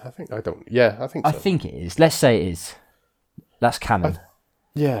 I think so. I think it is. Let's say it is. That's canon.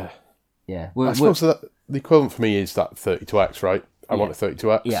 Yeah. I suppose that the equivalent for me is that 32X, right? I want a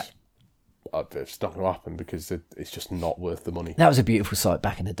 32X. Yeah. It's not going to happen because it's just not worth the money. That was a beautiful sight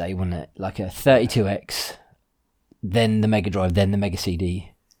back in the day, wasn't it? Like a 32X, then the Mega Drive, then the Mega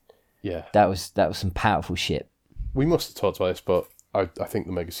CD. Yeah. That was some powerful shit. We must have talked about this, but I think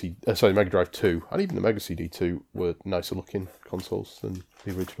the Mega Drive 2 and even the Mega CD 2 were nicer looking consoles than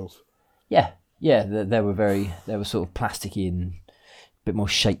the originals. Yeah. They were sort of plasticky and a bit more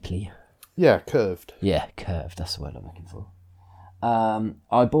shapely. Yeah, curved. Yeah, curved. That's the word I'm looking for.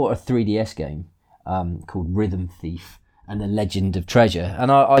 I bought a 3DS game called Rhythm Thief and the Legend of Treasure,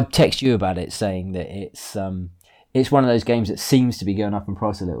 and I text you about it saying that it's one of those games that seems to be going up in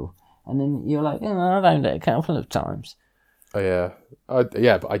price a little, and then you're like, I've owned it a couple of times. Oh yeah,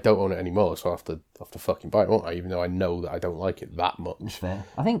 but I don't own it anymore, so I have to fucking buy it, won't I? Even though I know that I don't like it that much. That's fair.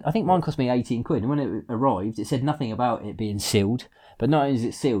 I think mine cost me £18, and when it arrived, it said nothing about it being sealed. But not only is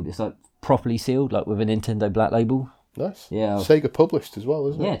it sealed, it's like properly sealed, like with a Nintendo Black Label. Nice. Yeah. Sega published as well,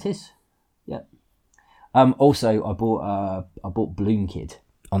 isn't it? Yeah, it is. Yeah. Also, I bought Balloon Kid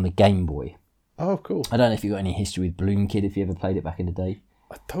on the Game Boy. Oh, cool. I don't know if you got any history with Balloon Kid, if you ever played it back in the day.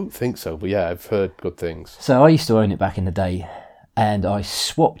 I don't think so, but yeah, I've heard good things. So I used to own it back in the day, and I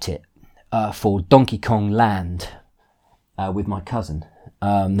swapped it for Donkey Kong Land with my cousin.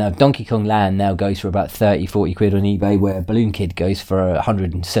 Now, Donkey Kong Land now goes for about 30-40 quid on eBay, where Balloon Kid goes for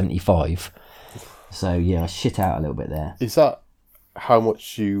 175. So, yeah, I shit out a little bit there. Is that how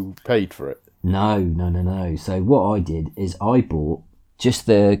much you paid for it? No. So what I did is I bought just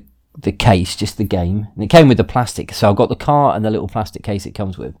the case, just the game, and it came with the plastic. So I got the cart and the little plastic case it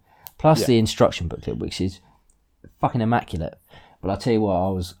comes with, plus the instruction booklet, which is fucking immaculate. But I'll tell you what,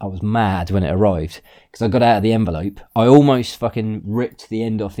 I was mad when it arrived because I got out of the envelope. I almost fucking ripped the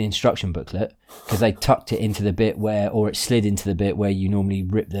end off the instruction booklet because they tucked it into the bit or it slid into the bit where you normally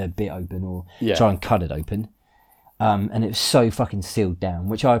rip the bit open or try and cut it open. And it was so fucking sealed down,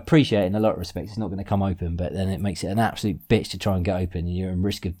 which I appreciate in a lot of respects. It's not going to come open, but then it makes it an absolute bitch to try and get open, and you're in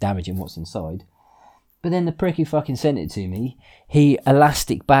risk of damaging what's inside. But then the prick who fucking sent it to me, he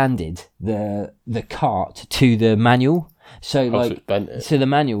elastic banded the cart to the manual. So so the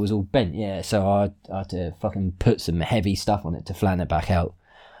manual was all bent, yeah. So I had to fucking put some heavy stuff on it to flatten it back out,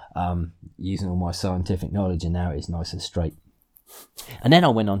 using all my scientific knowledge, and now it's nice and straight. And then I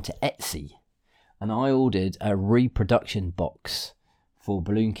went on to Etsy, and I ordered a reproduction box for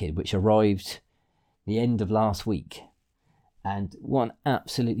Balloon Kid, which arrived the end of last week. And what an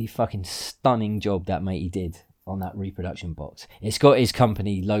absolutely fucking stunning job that matey did on that reproduction box. It's got his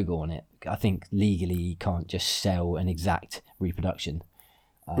company logo on it. I think legally he can't just sell an exact reproduction.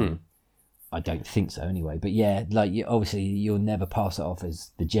 I don't think so anyway. But yeah, like obviously you'll never pass it off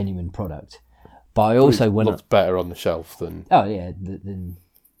as the genuine product. But I also looks better on the shelf than... Oh yeah,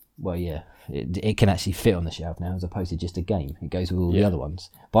 well yeah, it can actually fit on the shelf now as opposed to just a game. It goes with all the other ones.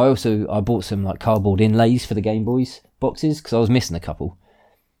 But I bought some like cardboard inlays for the Game Boys boxes because I was missing a couple.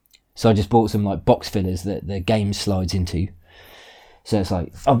 So I just bought some like box fillers that the game slides into. So it's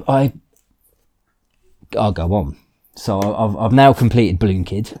like I'll go on. So I've now completed Balloon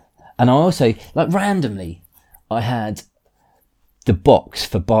Kid, and I also like randomly I had the box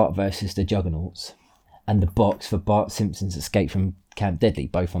for Bart versus the Juggernauts and the box for Bart Simpson's Escape from Camp Deadly,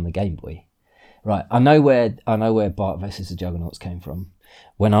 both on the Game Boy. Right, I know where Bart versus the Juggernauts came from.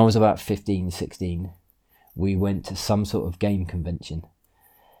 When I was about 15, 16, we went to some sort of game convention,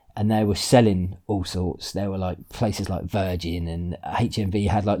 and they were selling all sorts. There were like places like Virgin, and HMV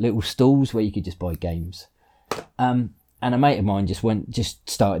had like little stalls where you could just buy games. And a mate of mine just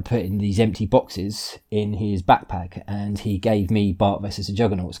started putting these empty boxes in his backpack, and he gave me Bart vs. the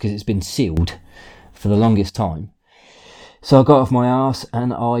Juggernauts because it's been sealed for the longest time. So I got off my arse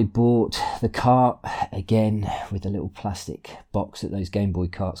and I bought the cart again with the little plastic box that those Game Boy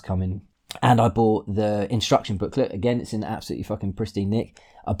carts come in. And I bought the instruction booklet. Again, it's in absolutely fucking pristine nick.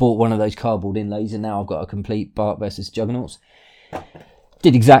 I bought one of those cardboard inlays, and now I've got a complete Bart vs. Juggernauts.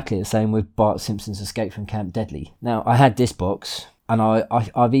 Did exactly the same with Bart Simpson's Escape from Camp Deadly. Now, I had this box, and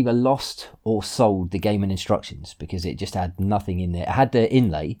I've either lost or sold the game and instructions because it just had nothing in there. It had the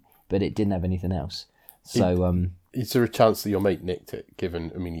inlay, but it didn't have anything else. So, is there a chance that your mate nicked it,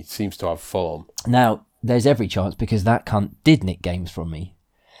 given, I mean, he seems to have form? Now, there's every chance because that cunt did nick games from me.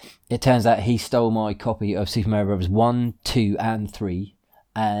 it turns out he stole my copy of Super Mario Bros. 1, 2 and 3,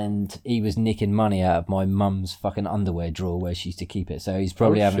 and he was nicking money out of my mum's fucking underwear drawer where she used to keep it. So he's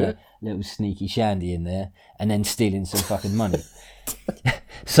probably having a little sneaky shandy in there and then stealing some fucking money.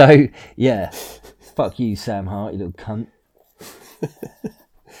 So, yeah. Fuck you, Sam Hart, you little cunt.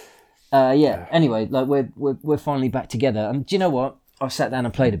 Yeah. Anyway, like we're finally back together, and do you know what? I sat down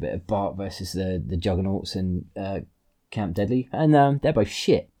and played a bit of Bart versus the Juggernauts and Camp Deadly, and they're both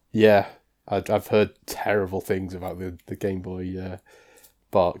shit. Yeah, I've heard terrible things about the Game Boy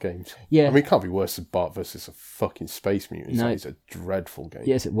Bart games. Yeah, I mean, it can't be worse than Bart versus a fucking Space Mutant. No. It's a dreadful game.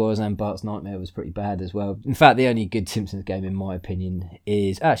 Yes, it was, and Bart's Nightmare was pretty bad as well. In fact, the only good Simpsons game, in my opinion,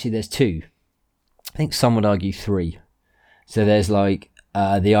 is actually there's two. I think some would argue three. So there's like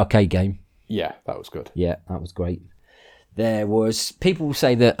the arcade game. Yeah, that was good. Yeah, that was great. There was... People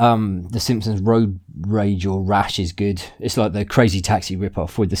say that The Simpsons Road Rage or Rash is good. It's like the Crazy Taxi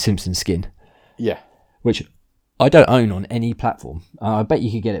ripoff with the Simpsons skin. Yeah. Which I don't own on any platform. I bet you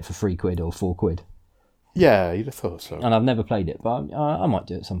could get it for £3 or £4. Yeah, you'd have thought so. And I've never played it, but I might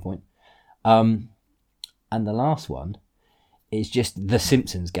do it at some point. And the last one is just the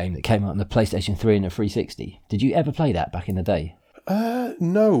Simpsons game that came out on the PlayStation 3 and the 360. Did you ever play that back in the day?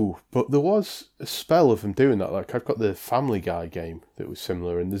 No, but there was a spell of them doing that. Like, I've got the Family Guy game that was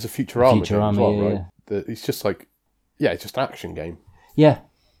similar, and there's a Futurama game as well, right? Yeah. It's just like, it's just an action game. Yeah.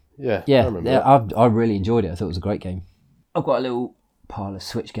 Yeah, I remember that. I really enjoyed it. I thought it was a great game. I've got a little pile of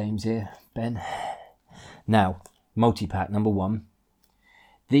Switch games here, Ben. Now, multi-pack number 1.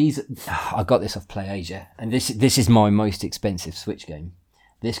 These, I got this off PlayAsia, and this is my most expensive Switch game.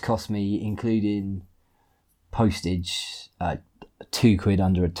 This cost me, including postage, £2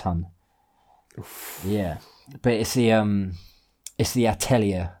 under a ton. Oof. Yeah, but it's the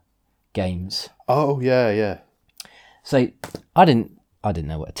Atelier games. Oh yeah. So I didn't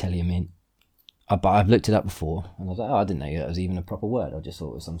know what Atelier meant, but I've looked it up before, and I was like, I didn't know that was even a proper word. I just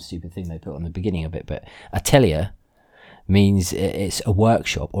thought it was some stupid thing they put on the beginning of it. But Atelier means it's a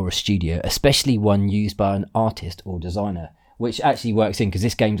workshop or a studio, especially one used by an artist or designer, which actually works in, because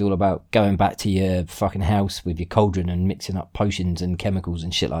this game's all about going back to your fucking house with your cauldron and mixing up potions and chemicals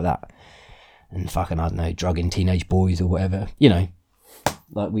and shit like that. And fucking, I don't know, drugging teenage boys or whatever,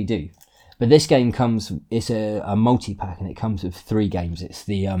 like we do. But this game it's a multi-pack, and it comes with 3 games. It's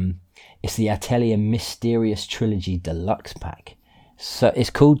the Atelier Mysterious Trilogy Deluxe Pack. So it's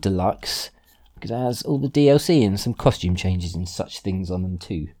called Deluxe because it has all the DLC and some costume changes and such things on them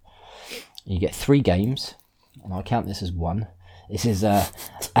too. You get 3 games, and I count this as 1. This is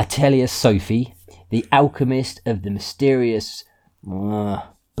Atelier Sophie, The Alchemist of the Mysterious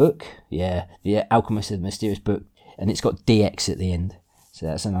Book. Yeah, The Alchemist of the Mysterious Book, and it's got DX at the end. So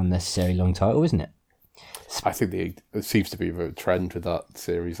that's an unnecessary long title, isn't it? I think it seems to be a trend with that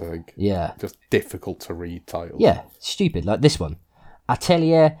series, I think. Yeah. Just difficult to read titles. Yeah, stupid, like this one.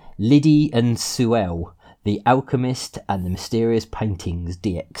 Atelier Lydie and Suelle, The Alchemist and the Mysterious Paintings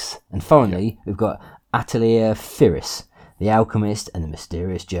DX. And finally, we've got Atelier Firis, The Alchemist and the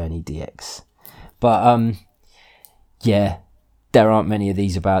Mysterious Journey DX. But, there aren't many of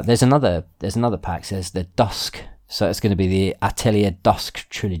these about. There's another pack, says the Dusk. So it's going to be the Atelier Dusk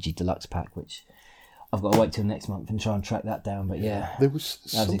Trilogy Deluxe Pack, which I've got to wait till next month and try and track that down. But yeah, that was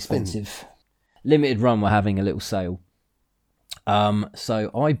expensive. Limited Run were having a little sale.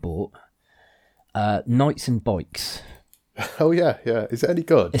 So I bought Knights and Bikes. Oh yeah. Is it any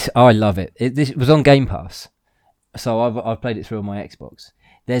good? I love it. It was on Game Pass, so I've played it through on my Xbox.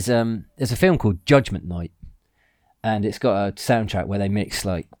 There's a film called Judgment Night, and it's got a soundtrack where they mix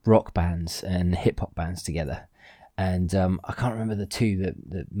like rock bands and hip hop bands together. And I can't remember the two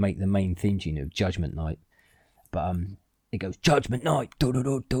that make the main theme tune of Judgment Night, but it goes Judgment Night, do do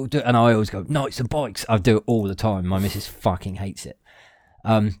do do do, and I always go Knights and Bikes. I do it all the time. My missus fucking hates it.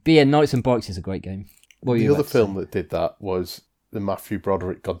 But yeah, Knights and Bikes is a great game. The other film that did that was the Matthew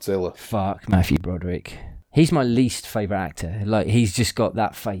Broderick Godzilla. Fuck Matthew Broderick. He's my least favourite actor. Like, he's just got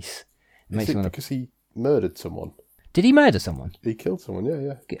that face. Is it because he murdered someone? Did he murder someone? He killed someone,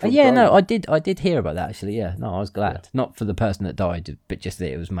 yeah. No, I did hear about that, actually, yeah. No, I was glad. Yeah. Not for the person that died, but just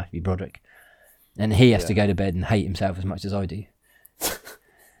that it was Matthew Broderick. And he has to go to bed and hate himself as much as I do.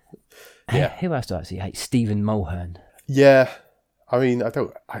 Yeah. Who else do I actually hate? Stephen Mulhern. Yeah. I mean, I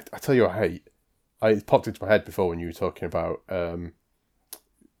tell you what I hate. It popped into my head before when you were talking about that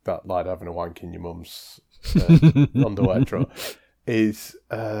lad having a wank in your mum's underwear drawer. Is,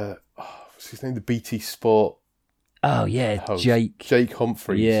 what's his name? The BT Sport. Oh, yeah, host. Jake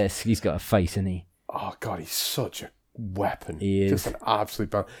Humphries. Yes, he's got a face, isn't he? Oh, God, he's such a weapon. He is. Just an absolute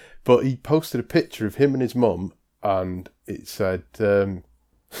bad. But he posted a picture of him and his mum, and it said,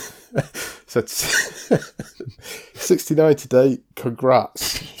 Said 69 today, congrats,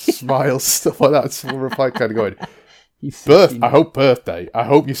 smiles, stuff like that. Someone replied kind of going, I hope birthday. I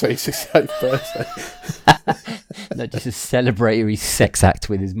hope you say 69th birthday. Not just a celebratory sex act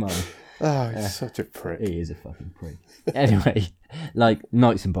with his mum. Oh, he's such a prick. He is a fucking prick. Anyway, like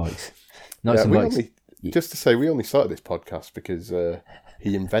Knights and Bikes. Knights and Bikes. Just to say, we only started this podcast because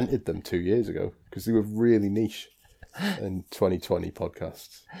he invented them 2 years ago, because they were really niche in 2020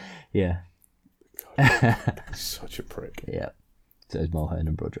 podcasts. Yeah. God, such a prick. Yeah. So is Mulhern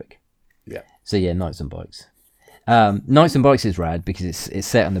and Broderick. Yeah. So yeah, Knights and Bikes. Knights and Bikes is rad because it's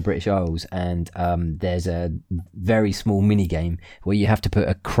set on the British Isles, and there's a very small mini game where you have to put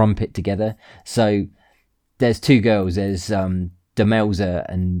a crumpet together. So there's two girls. There's Demelza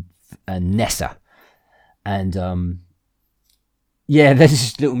and Nessa, and yeah, there's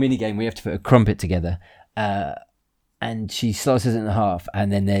this little mini game where you have to put a crumpet together. And she slices it in half,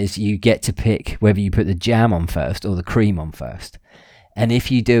 and then you get to pick whether you put the jam on first or the cream on first. And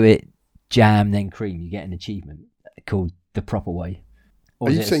if you do it jam then cream, you get an achievement called the proper way. Or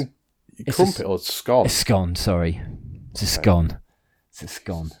are you saying crumpet or scone? It's scone, sorry. It's a scone. It's a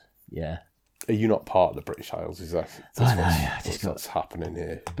scone. Yeah. Are you not part of the British Isles? Is that what's happening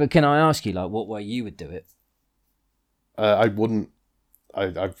here? But can I ask you, like, what way you would do it? I wouldn't.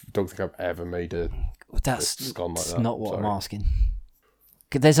 I don't think I've ever made a. That's gone like that. Not what I'm asking.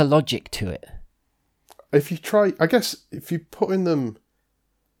 There's a logic to it. If you try, I guess, if you put in them,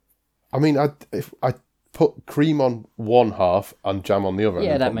 I mean, if I put cream on one half and jam on the other.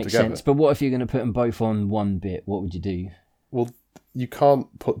 Yeah, that makes sense. But what if you're going to put them both on one bit? What would you do? Well, you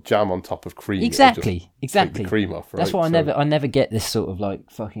can't put jam on top of cream. Exactly. Take the cream off. Right? That's why I never get this sort of like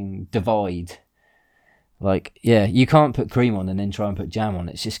fucking divide. Like, yeah, you can't put cream on and then try and put jam on.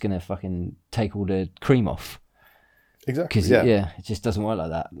 It's just going to fucking take all the cream off. Exactly, Because, it just doesn't work like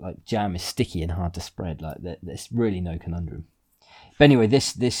that. Like, jam is sticky and hard to spread. Like, there's really no conundrum. But anyway,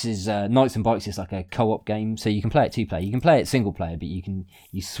 this is Knights and Bikes is like a co-op game. So you can play it two-player. You can play it single-player, but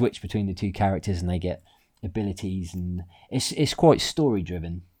you switch between the two characters and they get abilities. And it's quite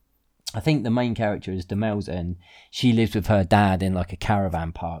story-driven. I think the main character is Demelza, and she lives with her dad in, like, a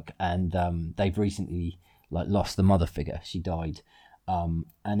caravan park. And they've recently... like lost the mother figure. She died.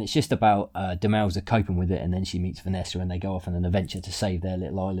 And it's just about Demelza coping with it, and then she meets Vanessa and they go off on an adventure to save their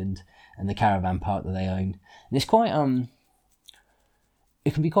little island and the caravan park that they own. And it's quite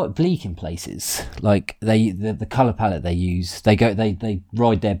it can be quite bleak in places. Like the colour palette they use, they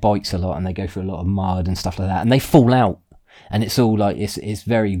ride their bikes a lot and they go through a lot of mud and stuff like that, and they fall out, and it's all like it's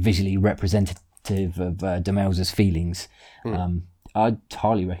very visually representative of Demelza's feelings. I'd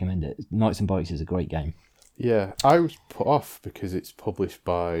highly recommend it. Knights and Bikes is a great game. Yeah, I was put off because it's published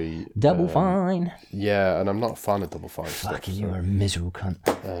by Double Fine. Yeah, and I'm not a fan of Double Fine. Fucking, you are a miserable cunt.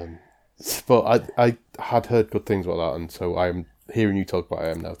 But I had heard good things about that, and so I'm hearing you talk about it. I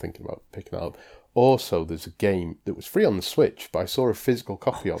am now thinking about picking that up. Also, there's a game that was free on the Switch, but I saw a physical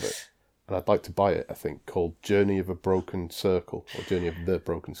copy of it, and I'd like to buy it. I think called Journey of a Broken Circle or Journey of the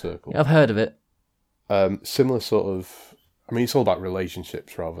Broken Circle. Yeah, I've heard of it. Similar sort of. I mean, it's all about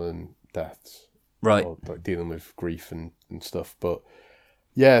relationships rather than deaths. Right. Or like dealing with grief and stuff. But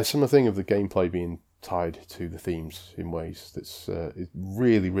yeah, similar thing of the gameplay being tied to the themes in ways that's a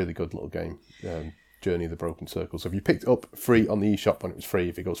really, really good little game. Journey of the Broken Circle. So if you picked it up free on the eShop when it was free,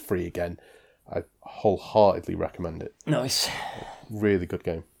 if it goes free again, I wholeheartedly recommend it. Nice. Really good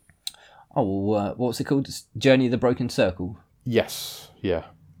game. Oh, well, what's it called? Journey of the Broken Circle? Yes. Yeah.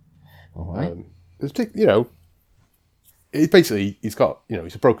 All right. It's basically, he's got,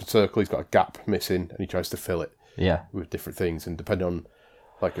 it's a broken circle, he's got a gap missing, and he tries to fill it with different things. And depending on,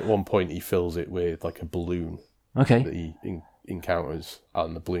 like, at one point he fills it with, like, a balloon that he encounters,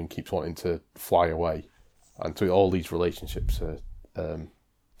 and the balloon keeps wanting to fly away. And so all these relationships are,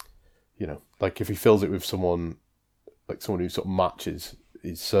 like, if he fills it with someone who sort of matches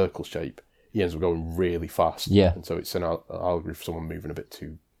his circle shape, he ends up going really fast. Yeah. And so it's an allegory for someone moving a bit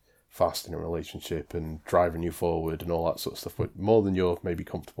too fast in a relationship and driving you forward and all that sort of stuff, but more than you're maybe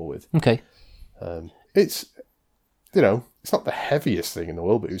comfortable with. Okay. It's, it's not the heaviest thing in the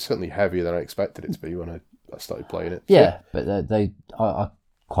world, but it was certainly heavier than I expected it to be when I started playing it. Yeah, but I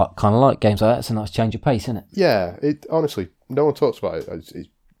quite kind of like games like that. It's a nice change of pace, isn't it? Yeah, it honestly, no one talks about it. It's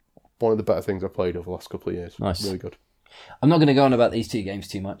one of the better things I've played over the last couple of years. Nice. Really good. I'm not going to go on about these two games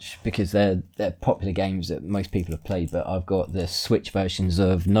too much because they're popular games that most people have played, but I've got the Switch versions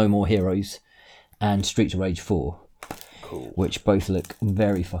of No More Heroes and Streets of Rage 4, cool, which both look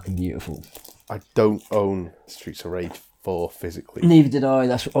very fucking beautiful. I don't own Streets of Rage 4 physically. Neither did I.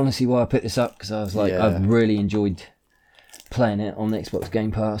 That's honestly why I put this up, because I was like, I've really enjoyed playing it on the Xbox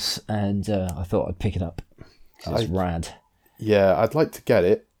Game Pass, and I thought I'd pick it up. It's rad. Yeah, I'd like to get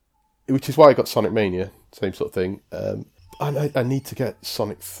it, which is why I got Sonic Mania, same sort of thing. I need to get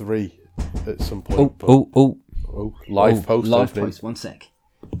Sonic 3 at some point. Live post. Live post, 1 sec.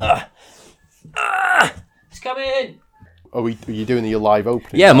 It's coming! Are you doing your live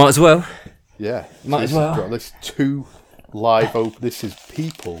opening? Yeah, might as well. Yeah. Might as well. There's 2 live open. This is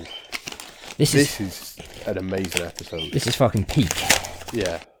people. This is an amazing episode. This is fucking peak.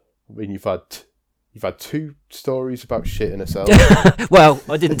 Yeah. I mean, you've had 2 stories about shit in herself. Well,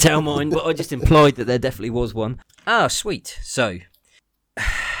 I didn't tell mine, but I just implied that there definitely was one. Ah, sweet. So,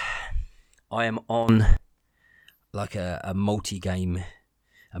 I am on like a multi-game,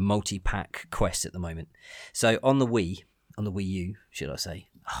 a multi-pack quest at the moment. So on the Wii U, should I say?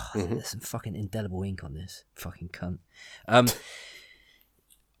 Oh, there's some fucking indelible ink on this. Fucking cunt. On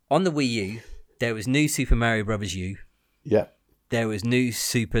the Wii U, there was new Super Mario Brothers U. Yeah. There was new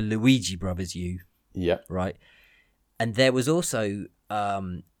Super Luigi Brothers U. Yeah. Right. And there was also a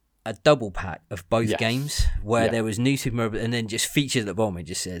double pack of both games where there was new Super Mario and then just featured at the bottom. It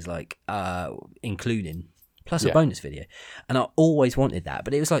just says like including plus a bonus video. And I always wanted that,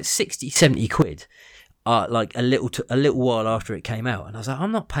 but it was like 60, 70 quid. Like a little while after it came out, and I was like,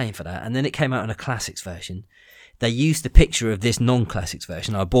 I'm not paying for that. And then it came out in a classics version. They used the picture of this non-classics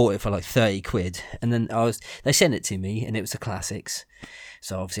version. I bought it for like 30 quid, and then they sent it to me, and it was the classics.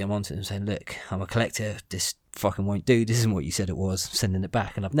 So obviously I'm on to them saying, look, I'm a collector. This fucking won't do. This isn't what you said it was. I'm sending it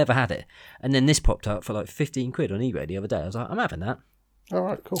back, and I've never had it. And then this popped up for like 15 quid on eBay the other day. I was like, I'm having that. All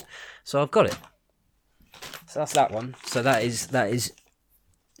right, cool. So I've got it. So that's that one. So that is.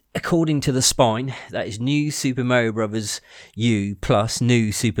 According to the spine, that is new Super Mario Brothers U plus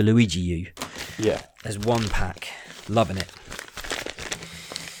new Super Luigi U. Yeah. There's 1 pack. Loving it.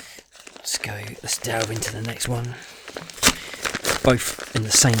 Let's delve into the next one. Both in the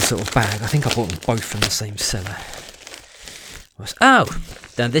same sort of bag. I think I bought them both from the same seller. Oh!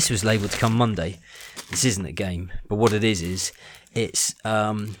 Now this was labelled to come Monday. This isn't a game, but what it is it's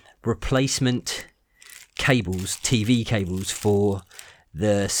replacement cables, TV cables for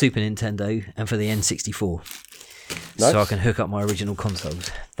the Super Nintendo and for the N64, nice. So I can hook up my original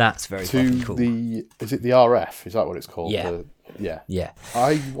consoles. That's very fucking cool. Is it the RF? Is that what it's called? Yeah. Yeah.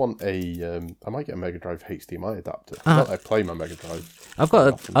 I want I might get a Mega Drive HDMI adapter. Not that I play my Mega Drive. I've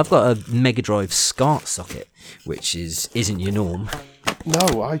got a Mega Drive SCART socket, which isn't your norm.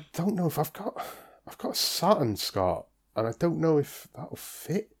 No, I don't know if I've got a Saturn SCART, and I don't know if that'll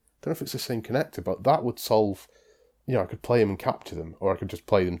fit. I don't know if it's the same connector, but that would solve. I could play them and capture them, or I could just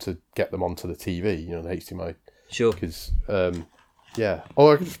play them to get them onto the TV, the HDMI. Sure. Because,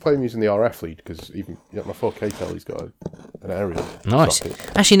 or I could just play them using the RF lead, because even my 4K telly's got an aerial. Nice.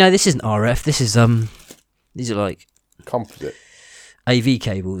 Socket. Actually, no, this isn't RF. This is these are like composite AV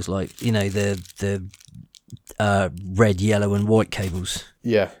cables, like the red, yellow, and white cables.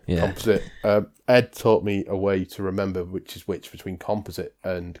 Yeah. Composite. Ed taught me a way to remember which is which between composite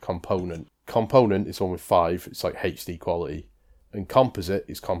and component. Component is one with 5. It's like HD quality, and composite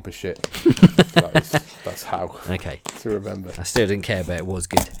is compass shit. That's how. Okay. To remember. I still didn't care, but it was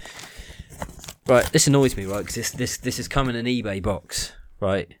good. Right, this annoys me, right? Because this has come in an eBay box,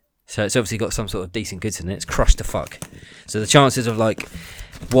 right? So it's obviously got some sort of decent goods in it. It's crushed to fuck. So the chances of like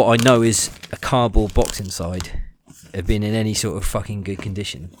what I know is a cardboard box inside of being in any sort of fucking good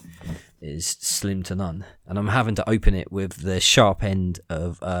condition is slim to none, and I'm having to open it with the sharp end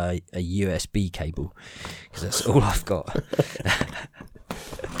of a USB cable because that's all I've got,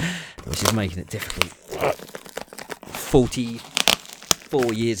 which is making it difficult.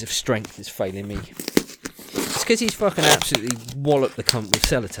 44 years of strength is failing me. It's because he's fucking absolutely walloped the cunt with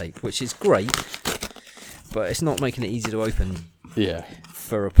sellotape, which is great, but it's not making it easy to open. Yeah.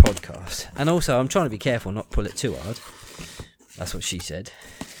 For a podcast, and also I'm trying to be careful not to pull it too hard. That's what she said.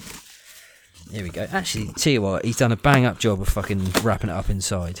 Here we go. Actually, tell you what, he's done a bang up job of fucking wrapping it up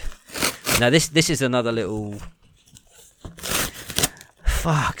inside. Now this is another little.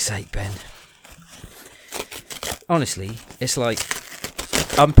 Fuck's sake, Ben. Honestly, it's like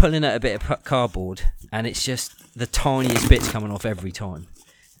I'm pulling at a bit of cardboard, and it's just the tiniest bits coming off every time.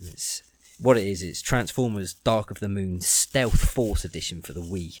 It's what it is. It's Transformers: Dark of the Moon Stealth Force Edition for the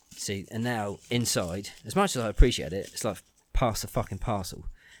Wii. See, and now inside, as much as I appreciate it, it's like past the fucking parcel.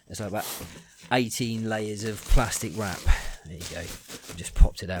 It's like about 18 layers of plastic wrap. There you go. I just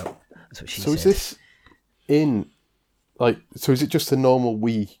popped it out. That's what she said. So is this in, so is it just a normal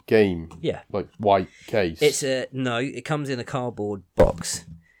Wii game? Yeah. Like white case? No, it comes in a cardboard box.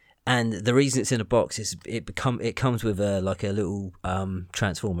 And the reason it's in a box is it comes with a little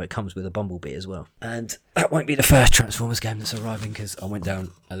Transformer. It comes with a Bumblebee as well. And that won't be the first Transformers game that's arriving, because I went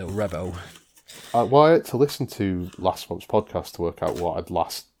down a little rabbit hole. Well, I had to listen to last month's podcast to work out what I'd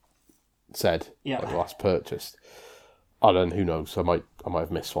last said, like last purchased. And then who knows? I might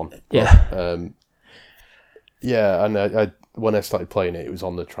have missed one. But, yeah. And I when I started playing it, it was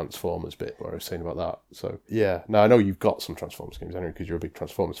on the Transformers bit where I was saying about that. So yeah. Now I know you've got some Transformers games, anyway, because you're a big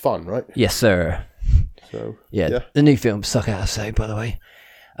Transformers fan, right? Yes, sir. So yeah. The new films suck out, I say, by the way.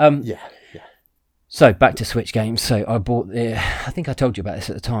 Yeah. So back to Switch games. So I bought I think I told you about this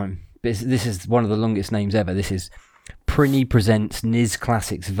at the time. But this is one of the longest names ever. This is Prinny Presents NIS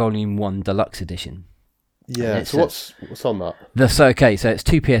Classics Volume 1 Deluxe Edition. Yeah, so what's on that? So it's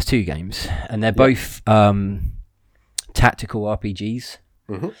two PS2 games, and they're both tactical RPGs.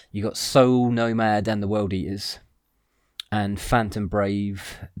 Mm-hmm. You got Soul Nomad and the World Eaters, and Phantom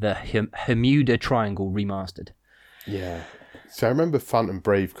Brave, the Bermuda Triangle remastered. Yeah. So I remember Phantom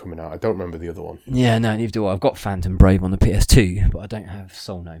Brave coming out. I don't remember the other one. Yeah, no, neither do I. I've got Phantom Brave on the PS2, but I don't have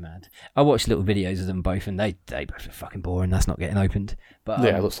Soul Nomad. I watched little videos of them both, and they both are fucking boring. That's not getting opened. But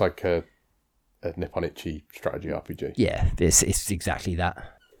yeah, it looks like a Nippon-ichi strategy RPG. Yeah, it's exactly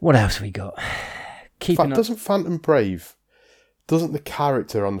that. What else have we got? Doesn't Phantom Brave... Doesn't the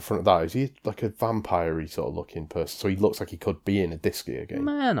character on the front of that, is he like a vampire-y sort of looking person? So he looks like he could be in a Disgaea game.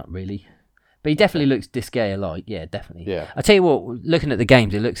 Nah, not really. But he definitely looks Disgaea-like. Yeah, definitely. Yeah. I tell you what, looking at the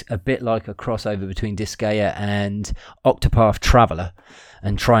games, it looks a bit like a crossover between Disgaea and Octopath Traveler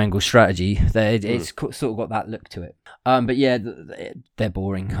and Triangle Strategy. It's sort of got that look to it. But yeah, they're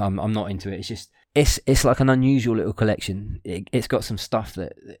boring. I'm not into it. It's just it's like an unusual little collection. It's got some stuff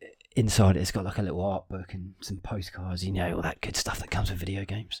that inside it's got like a little art book and some postcards, all that good stuff that comes with video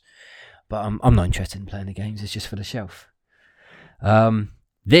games. But I'm not interested in playing the games. It's just for the shelf.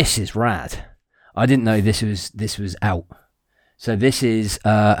 This is rad. I didn't know this was out. So this is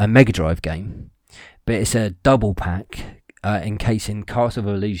a Mega Drive game, but it's a double pack encasing Castle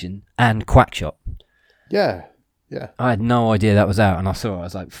of Illusion and Quackshot. Yeah. I had no idea that was out, and I saw it. I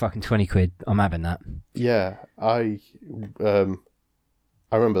was like, fucking 20 quid. I'm having that. Yeah, I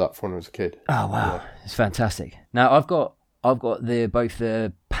remember that from when I was a kid. Oh wow, yeah. It's fantastic. Now I've got both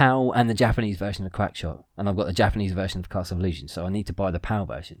the PAL and the Japanese version of Quackshot, and I've got the Japanese version of Castle of Illusion. So I need to buy the PAL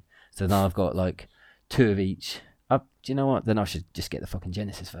version. So now I've got like 2 of each. Do you know what? Then I should just get the fucking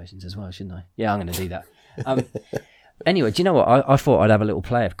Genesis versions as well, shouldn't I? Yeah, I'm going to do that. Anyway, do you know what? I thought I'd have a little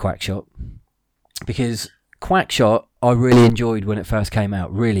play of Quackshot, because Quackshot I really enjoyed when it first came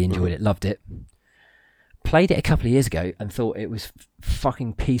out. Really enjoyed it. Loved it. Played it a couple of years ago and thought it was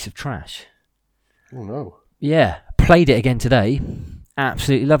fucking piece of trash. Oh no. Yeah. Played it again today.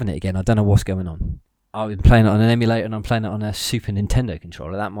 Absolutely loving it again. I don't know what's going on. I've been playing it on an emulator and I'm playing it on a Super Nintendo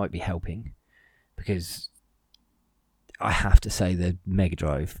controller. That might be helping, because I have to say the Mega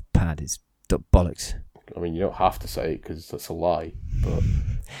Drive pad is bollocks. I mean, you don't have to say it because that's a lie, but...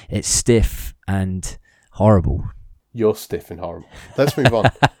 It's stiff and horrible. You're stiff and horrible. Let's move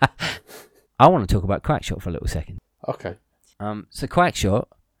on. I want to talk about Quackshot for a little second. Okay. So Quackshot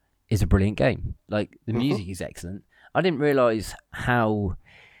is a brilliant game. Like, the music is excellent. I didn't realise how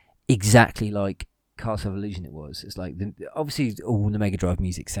exactly like Castle of Illusion it was. It's like, obviously all the Mega Drive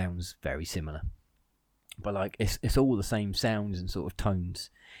music sounds very similar, but like it's all the same sounds and sort of tones.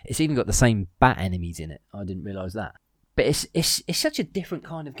 It's even got the same bat enemies in it. I didn't realise that. But it's such a different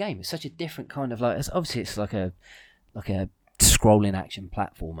kind of game. It's such a different kind of it's like a scrolling action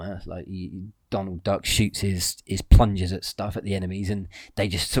platformer. Like Donald Duck shoots his plungers at stuff at the enemies, and they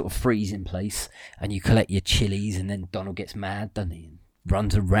just sort of freeze in place. And you collect your chilies, and then Donald gets mad, doesn't he? And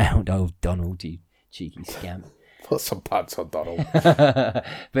runs around. Oh, Donald, you cheeky scamp! Put some pads on Donald. Better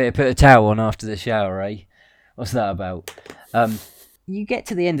put a towel on after the shower, eh? What's that about? You get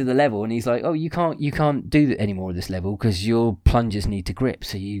to the end of the level and he's like, oh, you can't do any more of this level because your plungers need to grip.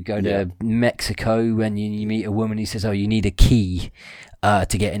 So you go to Mexico and you meet a woman who says, oh, you need a key to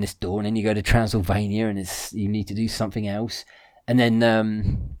get in this door. And then you go to Transylvania and you need to do something else. And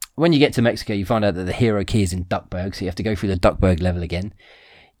then when you get to Mexico, you find out that the hero key is in Duckburg. So you have to go through the Duckburg level again.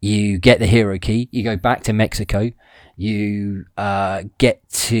 You get the hero key. You go back to Mexico. You get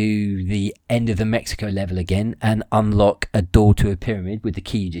to the end of the Mexico level again and unlock a door to a pyramid with the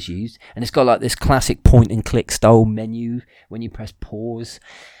key you just used. And it's got like this classic point and click style menu. When you press pause,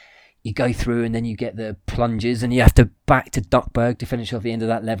 you go through and then you get the plunges and you have to back to Duckburg to finish off the end of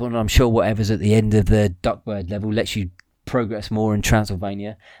that level. And I'm sure whatever's at the end of the Duckburg level lets you progress more in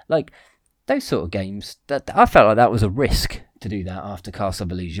Transylvania. Like those sort of games, that I felt like that was a risk to do that after Castle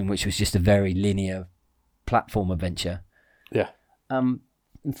of Illusion, which was just a very linear platform adventure. Yeah.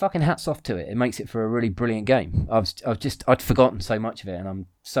 fucking hats off to it. It makes it for a really brilliant game. I'd forgotten so much of it, and I'm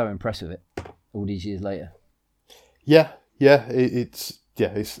so impressed with it all these years later. Yeah, it's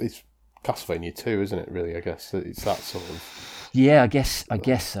Castlevania 2, isn't it? Really, I guess it's that sort of. Yeah, I guess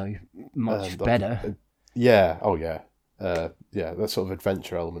so. Much better. Yeah. Oh, yeah. That sort of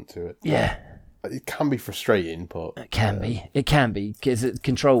adventure element to it. Yeah. It can be frustrating, but it can be because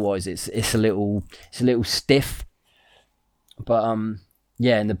control-wise, it's a little stiff. But and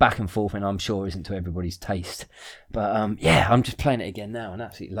the back and forth, and I'm sure isn't to everybody's taste. But I'm just playing it again now and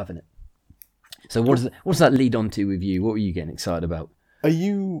absolutely loving it. So what does that lead on to with you? What were you getting excited about? Are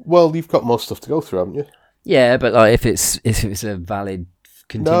you? Well, you've got more stuff to go through, haven't you? Yeah, but like if it's a valid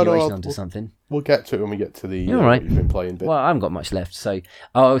continuation onto something. We'll get to it when we get to the right. what you've been playing bit. Well, I haven't got much left, so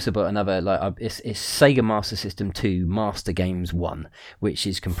I also bought another it's Sega Master System 2 Master Games 1, which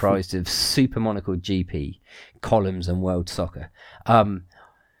is comprised of Super Monaco GP, Columns, and World Soccer.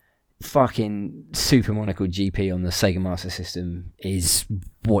 Fucking Super Monaco GP on the Sega Master System is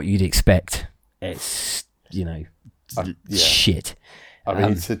what you'd expect. It's shit. I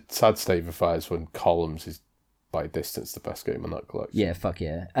mean, it's a sad state of affairs when Columns is by distance the best game in that collection. Yeah, fuck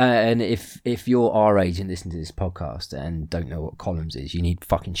yeah. And if you're our age and listen to this podcast and don't know what Columns is, you need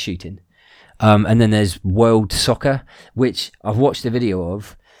fucking shooting. And then there's World Soccer, which I've watched a video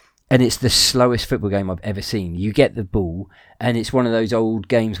of, and it's the slowest football game I've ever seen. You get the ball, and it's one of those old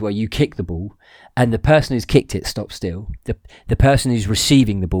games where you kick the ball, and the person who's kicked it stops still. The person who's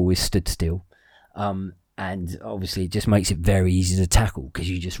receiving the ball is stood still. And obviously it just makes it very easy to tackle because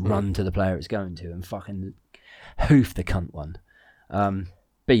you just run to the player it's going to and fucking hoof the cunt one.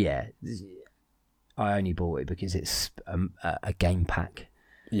 But yeah, I only bought it because it's a game pack.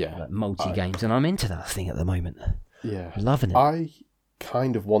 Yeah. Like multi-games, and I'm into that thing at the moment. Yeah. Loving it. I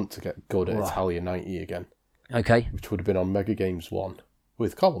kind of want to get good at Italia 90 again. Okay. Which would have been on Mega Games 1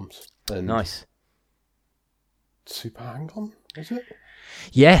 with Columns. And nice. Super Hang-On, is it?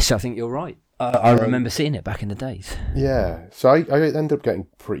 Yes, I think you're right. I remember seeing it back in the days. Yeah. So I ended up getting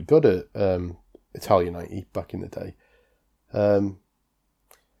pretty good at Italia 90 back in the day.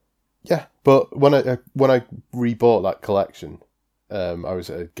 But when I rebought that collection, I was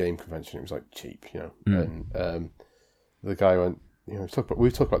at a game convention. It was like cheap, and the guy went, we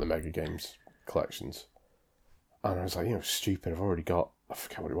talked about the Mega Games collections, and I was like, stupid. I've already got. I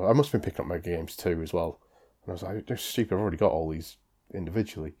forget what it was. I must have been picking up Mega Games 2 as well, and I was like, they're stupid. I've already got all these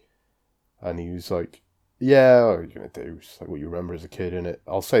individually, and he was like, yeah, what are you going to do? It's like what you remember as a kid, innit?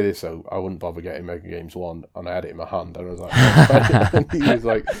 I'll say this, though. I wouldn't bother getting Mega Games 1, and I had it in my hand, and I was like... and he was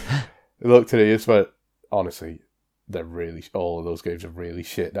like... He looked at it, he just went, honestly, they're really... All of those games are really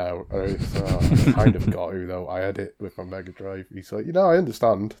shit now. And I was I kind of got to, though. I had it with my Mega Drive. He's like, I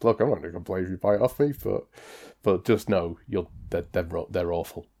understand. Look, I'm not going to complain if you buy it off me, but just know, they're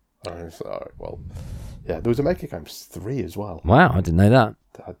awful. And I was like, all right, well... Yeah, there was a Mega Games 3 as well. Wow, I didn't know that.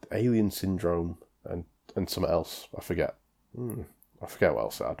 They had Alien Syndrome and something else. I forget. I forget what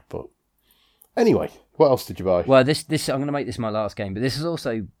else I had. But anyway, what else did you buy? Well, this I'm going to make this my last game, but this is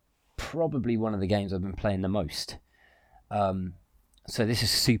also probably one of the games I've been playing the most. So this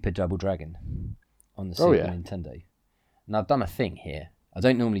is Super Double Dragon on the Super Nintendo. And I've done a thing here. I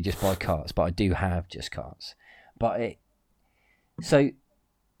don't normally just buy carts, but I do have just carts. So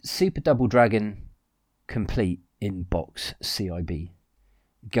Super Double Dragon complete in box CIB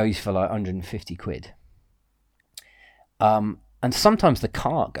goes for like 150 quid. And sometimes the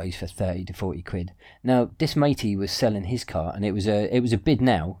cart goes for 30 to 40 quid. Now, this matey was selling his cart, and it was a bid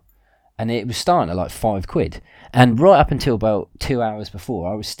now, and it was starting at like 5 quid. And right up until about 2 hours before,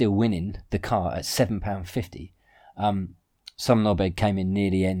 I was still winning the cart at £7.50. Some knobhead came in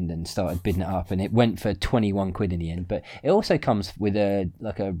near the end and started bidding it up, and it went for 21 quid in the end. But it also comes with a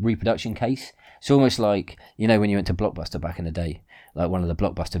reproduction case. It's almost like, when you went to Blockbuster back in the day, like one of the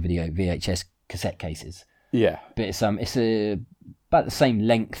Blockbuster video VHS cassette cases. Yeah. But it's about the same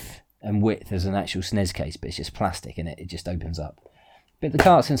length and width as an actual SNES case, but it's just plastic and it just opens up. But the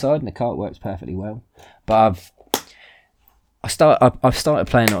cart's inside and the cart works perfectly well. But I've started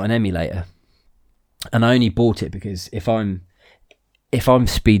playing it on an emulator, and I only bought it because if I'm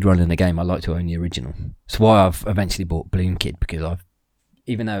speedrunning a game, I like to own the original. That's why I've eventually bought Balloon Kid, because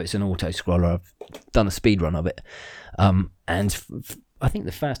even though it's an auto scroller, I've done a speedrun of it. And I think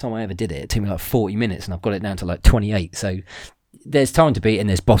the first time I ever did it took me like 40 minutes, and I've got it down to like 28. So there's time to beat, and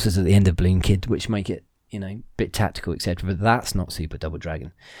there's bosses at the end of Balloon Kid, which make it, a bit tactical, etc. But that's not Super Double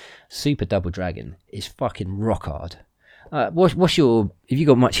Dragon. Super Double Dragon is fucking rock hard. Have you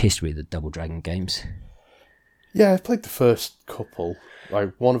got much history of the Double Dragon games? Yeah, I've played the first couple.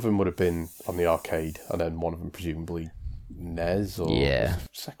 Like, one of them would have been on the arcade, and then one of them presumably NES or Yeah. what's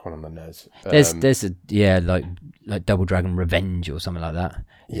the second one on the NES. There's like Double Dragon Revenge or something like that.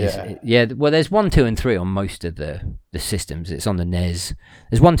 Yeah. Well, there's 1, 2, and 3 on most of the systems. It's on the NES.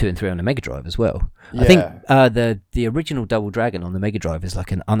 There's 1, 2, and 3 on the Mega Drive as well. Yeah. I think the original Double Dragon on the Mega Drive is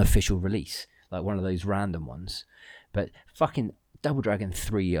like an unofficial release, like one of those random ones. But fucking Double Dragon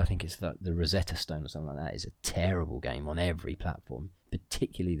 3, I think it's the Rosetta Stone or something like that, is a terrible game on every platform,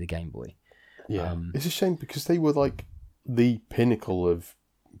 particularly the Game Boy. Yeah, it's a shame because they were like the pinnacle of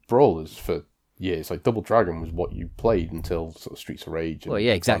brawlers for years. Like Double Dragon was what you played until sort of Streets of Rage. Well,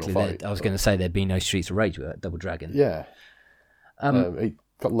 yeah, exactly. I was going to say there'd be no Streets of Rage without Double Dragon. Yeah, it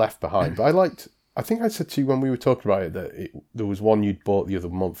got left behind. But I think I said to you when we were talking about it that there was one you'd bought the other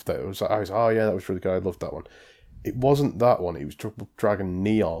month that I was oh yeah, that was really good. I loved that one. It wasn't that one. It was Double Dragon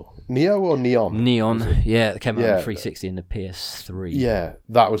Neon. Neo or Neon? Neon, yeah, it came out on the 360 and the PS3. Yeah,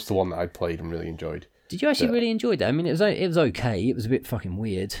 that was the one that I played and really enjoyed. Did you actually really enjoy that? I mean, it was okay. It was a bit fucking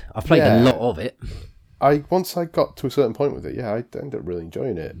weird. I played a lot of it. Once I got to a certain point with it, I ended up really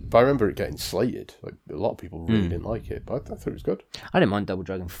enjoying it. But I remember it getting slated. Like a lot of people really didn't like it, but I thought it was good. I didn't mind Double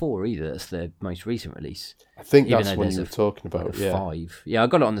Dragon 4 either. That's their most recent release. I think that's when you were talking about. Yeah, 5. Yeah, I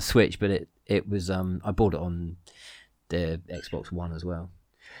got it on the Switch, but it was I bought it on the Xbox One as well.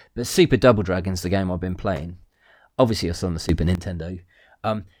 But Super Double Dragon's the game I've been playing. Obviously, it's on the Super Nintendo.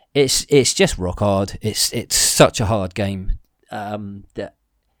 It's just rock hard. It's such a hard game that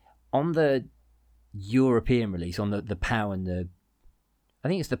on the European release, on the PAL and I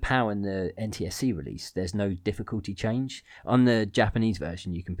think it's the PAL and the NTSC release, there's no difficulty change. On the Japanese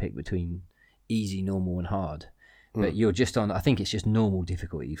version, you can pick between easy, normal, and hard. But you're just on, I think it's just normal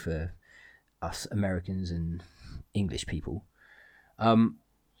difficulty for us Americans and English people.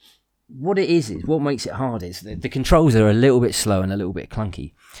 What it is what makes it hard is the controls are a little bit slow and a little bit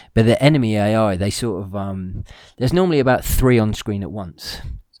clunky, but the enemy AI, they sort of there's normally about 3 on screen at once,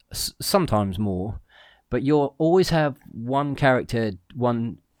 sometimes more, but you'll always have one character,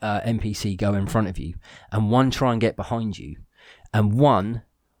 one NPC go in front of you, and one try and get behind you, and one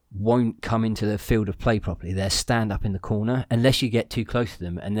won't come into the field of play properly. They'll stand up in the corner unless you get too close to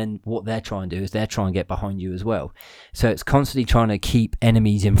them, and then what they're trying to do is they're trying to get behind you as well. So it's constantly trying to keep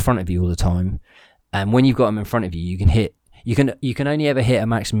enemies in front of you all the time, and when you've got them in front of you, you can only ever hit a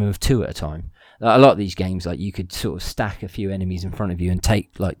maximum of 2 at a time. A lot of these games, like, you could sort of stack a few enemies in front of you and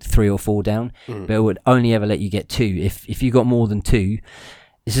take like 3 or 4 down, but it would only ever let you get 2. If you got more than 2,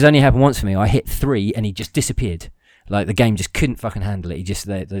 this has only happened once for me. I hit 3 and he just disappeared. Like, the game just couldn't fucking handle it. He just,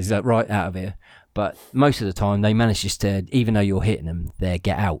 he's like, right out of here. But most of the time, they manage just to, even though you're hitting them, they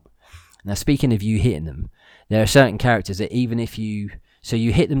get out. Now, speaking of you hitting them, there are certain characters that even if you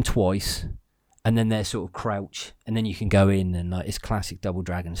hit them twice, and then they're sort of crouch, and then you can go in and, like, it's classic Double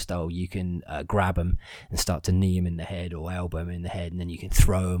Dragon style. You can grab them and start to knee them in the head or elbow them in the head, and then you can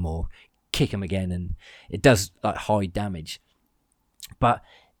throw them or kick them again, and it does, like, high damage. But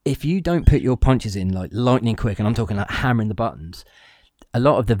if you don't put your punches in like lightning quick, and I'm talking like hammering the buttons, a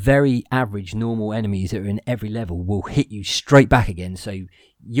lot of the very average normal enemies that are in every level will hit you straight back again. So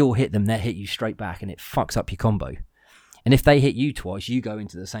you'll hit them, they'll hit you straight back, and it fucks up your combo. And if they hit you twice, you go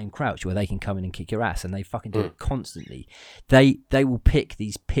into the same crouch where they can come in and kick your ass, and they fucking do it constantly. They will pick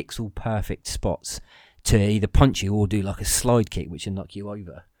these pixel perfect spots to either punch you or do like a slide kick, which will knock you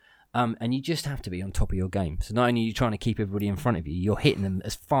over. And you just have to be on top of your game. So not only are you trying to keep everybody in front of you, you're hitting them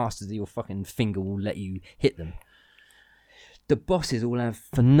as fast as your fucking finger will let you hit them. The bosses all have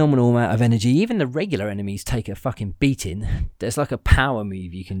phenomenal amount of energy. Even the regular enemies take a fucking beating. There's like a power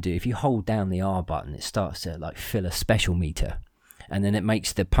move you can do. If you hold down the R button, it starts to like fill a special meter. And then it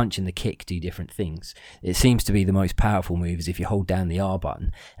makes the punch and the kick do different things. It seems to be the most powerful move is if you hold down the R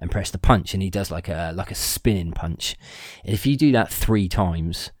button and press the punch, and he does like a spinning punch. If you do that 3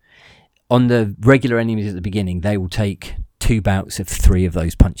 times, on the regular enemies at the beginning, they will take 2 bouts of 3 of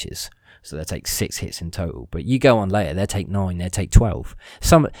those punches. So they'll take 6 hits in total. But you go on later, they'll take 9, they'll take 12.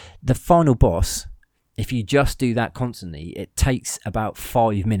 The final boss, if you just do that constantly, it takes about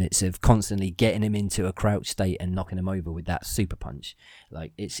 5 minutes of constantly getting him into a crouch state and knocking him over with that super punch.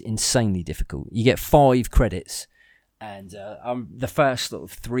 Like, it's insanely difficult. You get 5 credits. And the first sort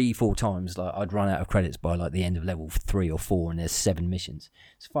of 3-4 times, like, I'd run out of credits by like the end of level 3 or 4, and there's 7 missions.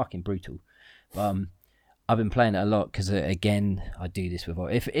 It's fucking brutal. I've been playing it a lot because, again, I do this with.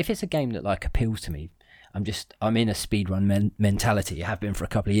 If it's a game that like appeals to me, I'm in a speedrun mentality. I have been for a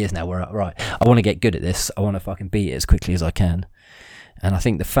couple of years now. Where I want to get good at this. I want to fucking beat it as quickly as I can. And I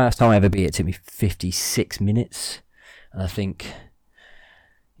think the first time I ever beat it took me 56 minutes. And I think,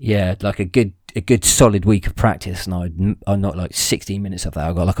 yeah, like a good solid week of practice, and I'm not like 16 minutes of that.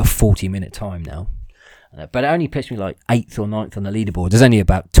 I've got like a 40-minute time now. But it only puts me like 8th or 9th on the leaderboard. There's only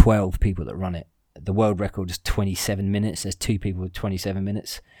about 12 people that run it. The world record is 27 minutes. There's 2 people with 27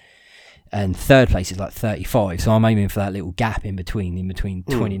 minutes. And third place is like 35. So I'm aiming for that little gap in between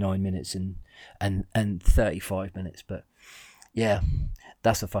 29 minutes and 35 minutes. But yeah,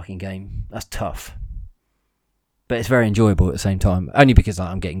 that's a fucking game. That's tough. But it's very enjoyable at the same time. Only because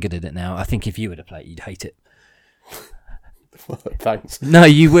I'm getting good at it now. I think if you were to play it, you'd hate it. Thanks. No,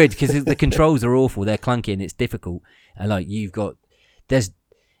 you would, because the controls are awful. They're clunky and it's difficult. And like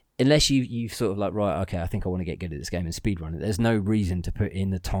unless you sort of like, right, okay, I think I want to get good at this game and speedrun it. There's no reason to put in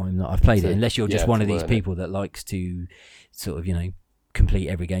the time that I've played it, unless you're just one of these people that likes to sort of, complete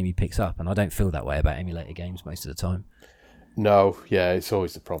every game he picks up. And I don't feel that way about emulator games most of the time. No, yeah, it's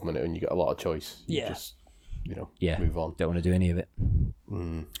always the problem, isn't it, when you get a lot of choice. You just, move on. Don't want to do any of it.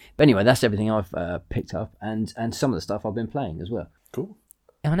 But anyway, that's everything I've picked up, and some of the stuff I've been playing as well. Cool.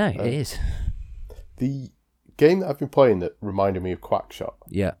 I know, it is. The game that I've been playing that reminded me of Quackshot.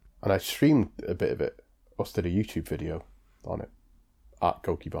 Yeah. And I streamed a bit of it. I did a YouTube video on it at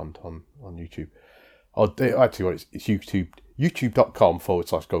GokiBand on YouTube. Actually, it's YouTube,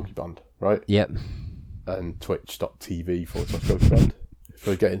 youtube.com/GokiBand, right? Yep. And twitch.tv/GokiBand.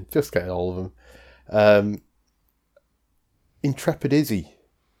 For getting all of them. Intrepid Izzy,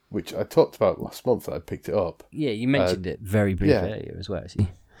 which I talked about last month that I picked it up. Yeah, you mentioned it very briefly earlier as well, actually.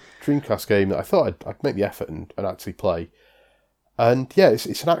 Dreamcast game that I thought I'd make the effort and actually play. And yeah, it's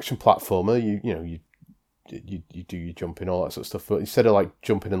an action platformer. You do your jumping, all that sort of stuff. But instead of like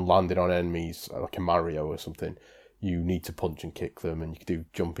jumping and landing on enemies like a Mario or something, you need to punch and kick them, and you can do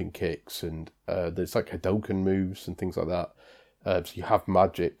jumping kicks, and there's like Hadouken moves and things like that. So you have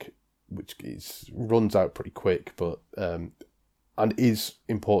magic, which runs out pretty quick, but and is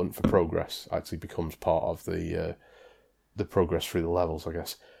important for progress. Actually, becomes part of the progress through the levels, I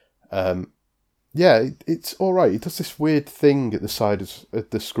guess. It's all right. It does this weird thing at the side of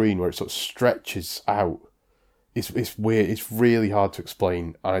the screen where it sort of stretches out. It's weird. It's really hard to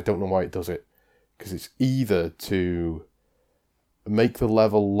explain, and I don't know why it does it. Because it's either to make the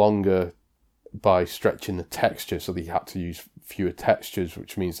level longer by stretching the texture, so they had to use fewer textures,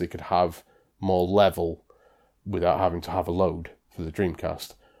 which means they could have more level without having to have a load for the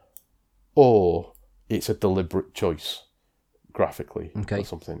Dreamcast, or it's a deliberate choice graphically or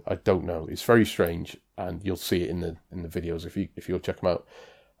something. I don't know. It's very strange, and you'll see it in the videos if you'll check them out.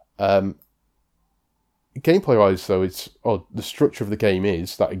 Gameplay wise, though, the structure of the game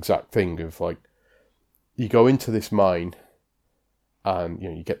is that exact thing of like, you go into this mine, and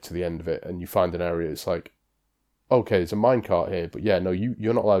you get to the end of it, and you find an area. It's like, okay, there's a minecart here, but you're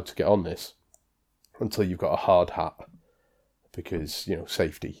not allowed to get on this until you've got a hard hat, because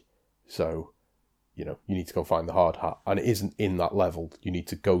safety. So you need to go find the hard hat, and it isn't in that level. You need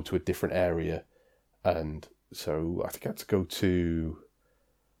to go to a different area, and so I think I had to go to.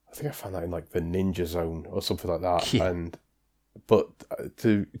 I think I found that in like the Ninja Zone or something like that. Yeah. But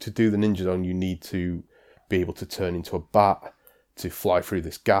to do the Ninja Zone, you need to be able to turn into a bat to fly through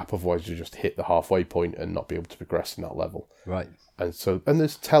this gap. Otherwise, you just hit the halfway point and not be able to progress in that level. Right. And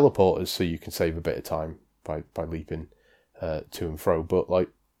there's teleporters, so you can save a bit of time by leaping to and fro. But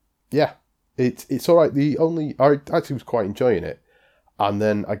it's all right. I actually was quite enjoying it, and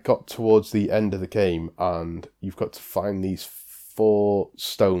then I got towards the end of the game, and you've got to find these 4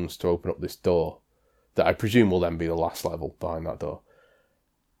 stones to open up this door that I presume will then be the last level behind that door.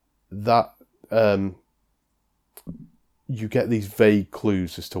 That you get these vague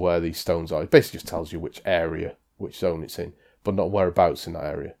clues as to where these stones are. It basically just tells you which zone it's in, but not whereabouts in that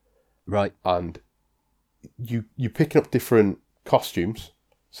area. Right. And you're picking up different costumes.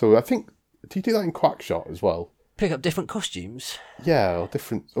 So I think, do you do that in Quackshot as well? Pick up different costumes? Yeah,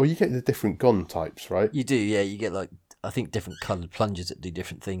 or you get the different gun types, right? You do, yeah. You get I think different coloured plungers that do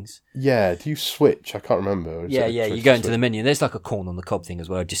different things. Yeah, do you switch? I can't remember. Yeah, you go into the menu. There's like a corn on the cob thing as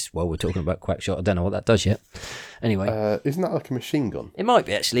well, just while we're talking about Quackshot. I don't know what that does yet. Anyway. Isn't that like a machine gun? It might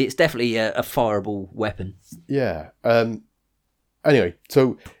be, actually. It's definitely a fireable weapon. Yeah. Anyway,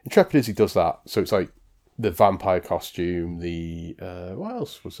 so Intrepid Izzy does that. So it's like the vampire costume, what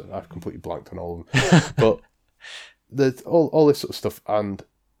else was it? I've completely blanked on all of them. But there's all this sort of stuff, and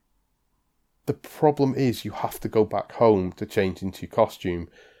the problem is you have to go back home to change into your costume.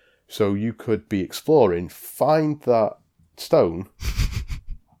 So you could be exploring, find that stone,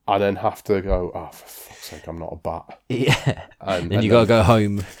 and then have to go, oh, for fuck's sake, I'm not a bat. Yeah. And you got to go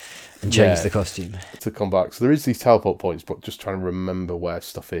home and change the costume. To come back. So there is these teleport points, but just trying to remember where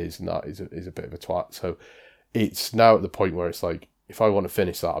stuff is, and that is a bit of a twat. So it's now at the point where it's like, if I want to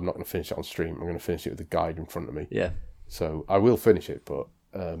finish that, I'm not going to finish it on stream. I'm going to finish it with a guide in front of me. Yeah. So I will finish it, but...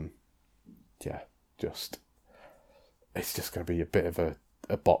 it's just going to be a bit of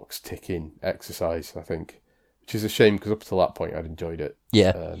a box ticking exercise, I think, which is a shame because up to that point I'd enjoyed it.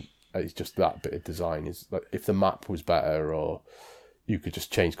 Yeah. It's just that bit of design is like, if the map was better or you could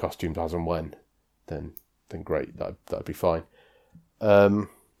just change costumes as and when, then great, that'd be fine.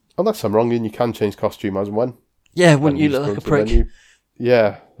 Unless I'm wrong and you can change costume as and when. Yeah, wouldn't you look like a prick?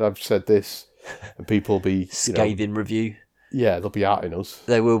 Yeah, I've said this, and people will be scathing review. Yeah, they'll be outing us.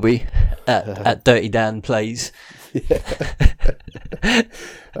 They will be at Dirty Dan Plays. Yeah.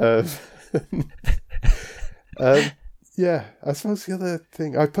 I suppose the other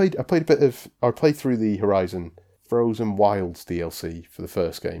thing I played through the Horizon Frozen Wilds DLC for the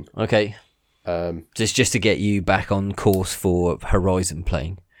first game. Okay. Just to get you back on course for Horizon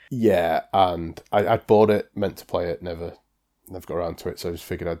playing. Yeah, and I bought it, meant to play it, never got around to it, so I just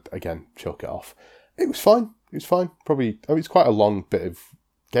figured I'd again chuck it off. It was fine. Probably, it's quite a long bit of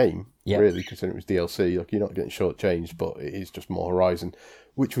game, really, considering it was DLC. Like, you're not getting shortchanged, but it is just more Horizon,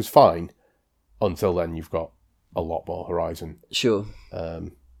 which was fine until then. You've got a lot more Horizon. Sure.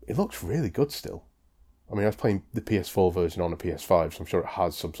 It looks really good still. I mean, I was playing the PS4 version on a PS5, so I'm sure it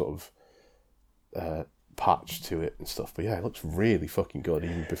has some sort of patch to it and stuff. But yeah, it looks really fucking good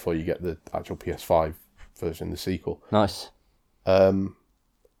even before you get the actual PS5 version, the sequel. Nice. And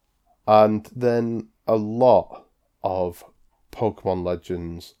then a lot of Pokemon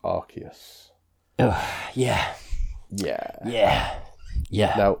Legends Arceus. Yeah.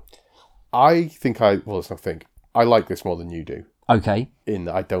 Now, I like this more than you do. Okay. In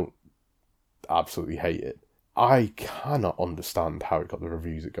that I don't absolutely hate it. I cannot understand how it got the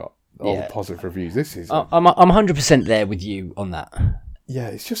reviews it got. All the positive reviews. This is... I'm 100% there with you on that. Yeah,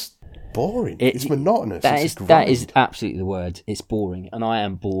 it's just boring. It's monotonous. That is absolutely the word. It's boring, and I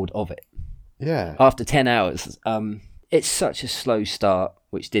am bored of it. Yeah. After 10 hours, it's such a slow start,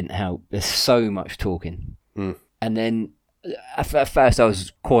 which didn't help. There's so much talking. And then, at first, I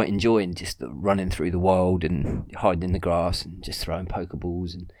was quite enjoying just running through the wild and hiding in the grass and just throwing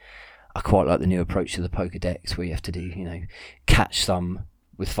Pokeballs. And I quite like the new approach to the Pokedex, where you have to do, catch some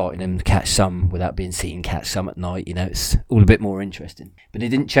with fighting them, catch some without being seen, catch some at night. It's all a bit more interesting. But it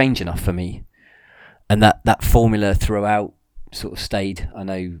didn't change enough for me. And that formula throughout sort of stayed. I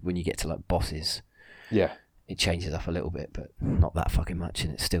know when you get to like bosses, it changes up a little bit, but not that fucking much,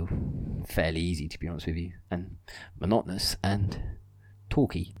 and it's still fairly easy, to be honest with you, and monotonous and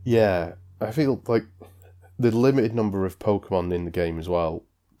talky. Yeah, I feel like the limited number of Pokemon in the game as well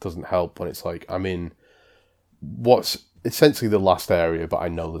doesn't help when it's like I'm in what's essentially the last area, but I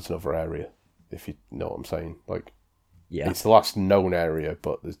know there's another area, if you know what I'm saying. Like, it's the last known area,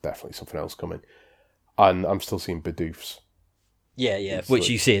 but there's definitely something else coming. And I'm still seeing Bidoofs. Yeah, which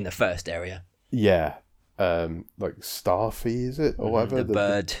you see in the first area. Yeah. Like Starfy, is it? Or whatever. The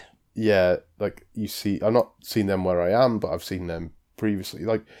bird. Like you see, I've not seen them where I am, but I've seen them previously.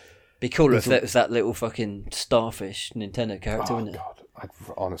 Like, be cooler if that was that little fucking starfish Nintendo character, wouldn't it? God,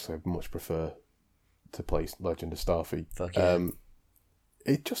 I'd much prefer to play Legend of Starfy. Fuck yeah.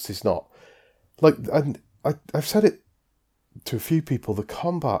 It just is not like, and I've said it to a few people. The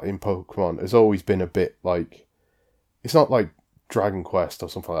combat in Pokemon has always been a bit like, it's not like Dragon Quest or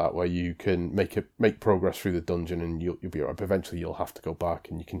something like that, where you can make progress through the dungeon and you'll be alright, but eventually you'll have to go back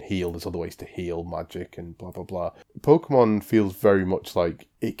and you can heal. There's other ways to heal, magic and blah blah blah. Pokemon feels very much like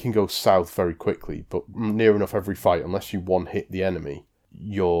it can go south very quickly, but near enough every fight, unless you one hit the enemy,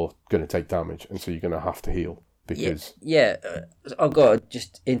 you're going to take damage, and so you're going to have to heal. Because I've got to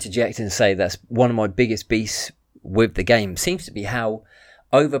just interject and say that's one of my biggest beasts with the game. Seems to be how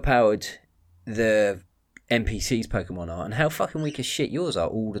overpowered the NPCs Pokemon are, and how fucking weak as shit yours are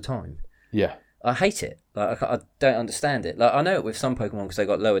all the time. Yeah, I hate it. Like, I don't understand it. Like, I know it with some Pokemon because they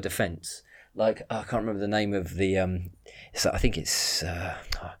got lower defense. Like, I can't remember the name of the I think it's I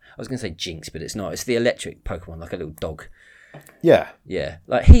was gonna say Jinx, but it's not. It's the electric Pokemon, like a little dog. Yeah.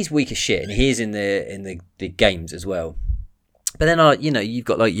 Like, he's weak as shit, and he is in the games as well. But then you've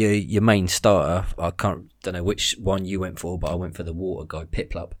got like your main starter. Don't know which one you went for, but I went for the water guy,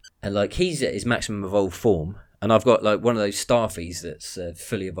 Piplup. And like, he's at his maximum evolved form, and I've got like one of those Starfies that's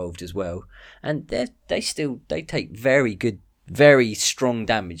fully evolved as well. And they take very good, very strong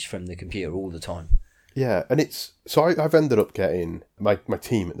damage from the computer all the time. Yeah, and I've ended up getting my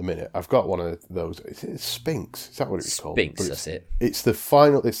team at the minute. I've got one of those. It's Sphinx. Is that what it's called? Sphinx, that's it. It's the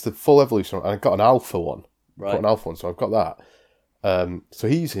full evolution, and I've got an alpha one. Right. Got an alpha one, so I've got that. So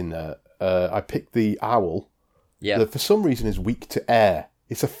he's in there. I picked the owl. Yeah. That for some reason is weak to air.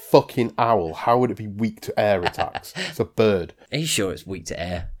 It's a fucking owl. How would it be weak to air attacks? It's a bird. Are you sure it's weak to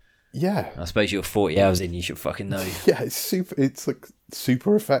air? Yeah. I suppose you're 40 hours in, you should fucking know. Yeah, it's super. It's like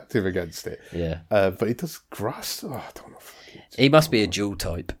super effective against it. Yeah. But he does grass. Oh, I don't know. He must be a dual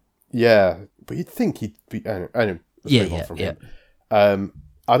type. Yeah, but you'd think he'd be. Anyway, let's move on from him.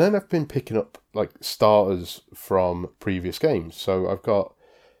 And then I've been picking up like starters from previous games. So I've got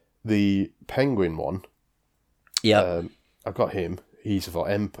the Penguin one. Yeah. I've got him. He's for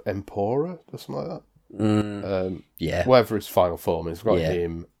Empora or something like that. Yeah. Whatever his final form is. I've got Yeah.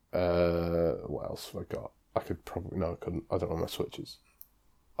 him. What else have I got? I could probably... No, I couldn't. I don't know my switches.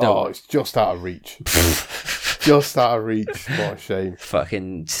 Oh, it's just out of reach. Just out of reach. What a shame.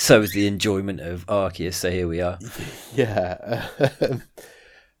 Fucking... So is the enjoyment of Arceus, so here we are. Yeah.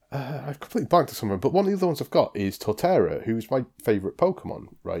 I've completely blanked to someone, but one of the other ones I've got is Torterra, who's my favourite Pokemon,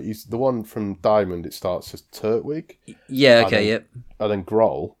 right? He's the one from Diamond. It starts as Turtwig. Yeah, okay, yep. And then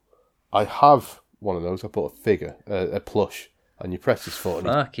Growl. I have one of those. I bought a figure, a plush, and you press his foot.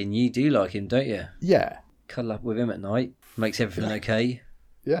 Fucking, you do like him, don't you? Yeah. Cuddle up with him at night. Makes everything okay.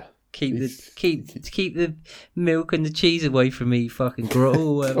 Yeah. Keep the milk and the cheese away from me, fucking Growl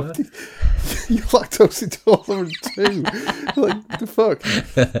or whatever. You're lactose intolerant too. Like the fuck.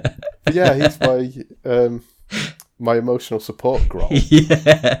 But yeah, he's my emotional support Growl.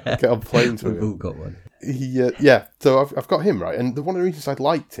 Yeah. I get on planes with We've him. all got one. So I've got him, right, and one of the reasons I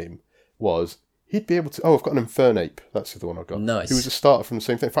liked him was he'd be able to. Oh, I've got an Infernape. That's the one I've got. Nice. He was a starter from the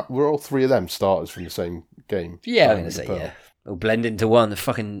same thing. In fact, we're all three of them starters from the same game. Yeah, I'm going to say, yeah. It'll blend into one. The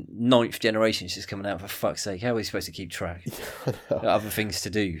fucking 9th generation's just coming out, for fuck's sake. How are we supposed to keep track? Got other things to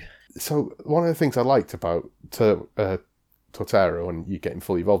do. So one of the things I liked about Torterra when you get him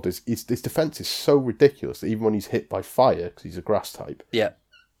fully evolved is his defense is so ridiculous that even when he's hit by fire, because he's a grass type,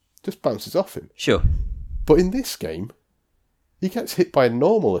 just bounces off him. Sure. But in this game, he gets hit by a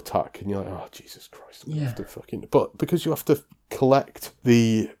normal attack, and you're like, oh, Jesus Christ. I'm gonna have to fucking... But because you have to collect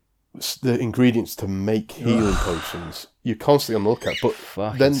the ingredients to make healing potions, you're constantly on the lookout. But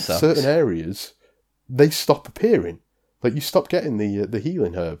Fucking then sucks. certain areas, they stop appearing. Like, you stop getting the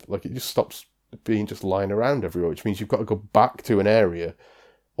healing herb. Like, it just stops being just lying around everywhere, which means you've got to go back to an area,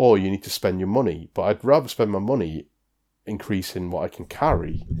 or you need to spend your money. But I'd rather spend my money increasing what I can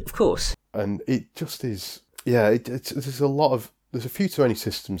carry. Of course. And it just is... Yeah, there's a lot of... There's a few too many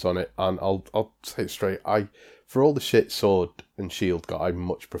systems on it, and I'll say it straight. For all the shit Sword and Shield got, I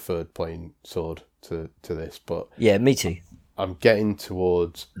much preferred playing Sword to this, but... Yeah, me too. I'm getting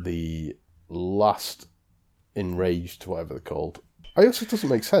towards the last Enraged, whatever they're called. I also doesn't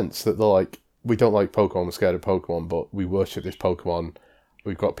make sense that they're like, we don't like Pokemon, we're scared of Pokemon, but we worship this Pokemon.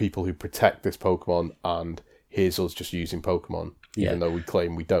 We've got people who protect this Pokemon, and here's us just using Pokemon, even though we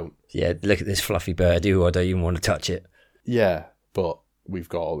claim we don't. Yeah, look at this fluffy bird. I don't even want to touch it. Yeah, but we've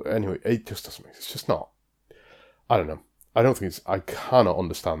got... Anyway, it just doesn't make... It's just not... I don't know. I don't think it's... I cannot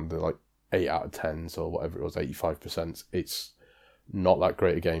understand the, like, 8 out of 10s or whatever it was, 85%. It's not that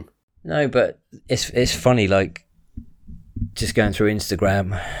great a game. No, but it's funny, like, just going through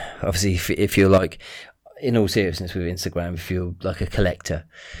Instagram, obviously, if you're, like, in all seriousness with Instagram, if you're, like, a collector,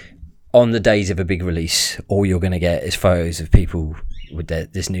 on the days of a big release, all you're going to get is photos of people with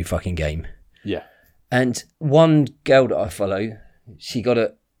this new fucking game. Yeah. And one girl that I follow, she got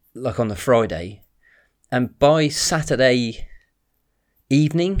it, like, on the Friday, and by Saturday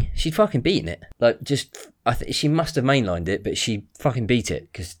evening, she'd fucking beaten it. Like, just... I think she must have mainlined it, but she fucking beat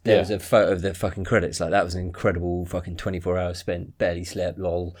it because there was a photo of the fucking credits. Like, that was an incredible fucking 24 hours spent, barely slept,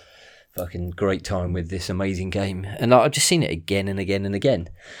 lol. Fucking great time with this amazing game. And like, I've just seen it again and again and again.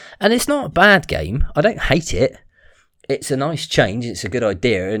 And it's not a bad game. I don't hate it. It's a nice change. It's a good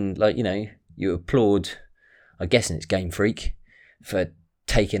idea. And, like, you know, you applaud, I'm guessing it's Game Freak, for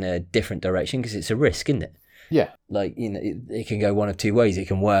taking a different direction because it's a risk, isn't it? Yeah. Like, you know, it can go one of two ways. It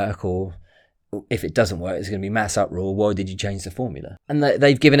can work, or if it doesn't work, it's going to be mass uproar. Why did you change the formula? And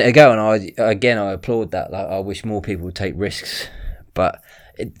they've given it a go, and I applaud that. Like, I wish more people would take risks, but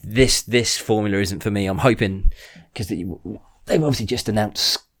this formula isn't for me. I'm hoping, because they've obviously just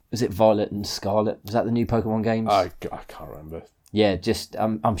announced, was it Violet and Scarlet? Was that the new Pokemon games? I can't remember. Yeah, just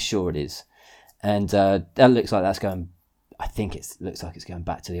I'm sure it is, and that looks like that's going. I think looks like it's going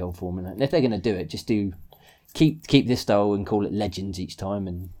back to the old formula. And if they're going to do it, just do. Keep this style and call it Legends each time,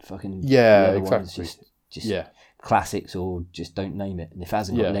 and fucking the other exactly. Just classics, or just don't name it. And if it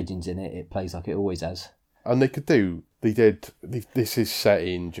hasn't got Legends in it, it plays like it always has. And this is set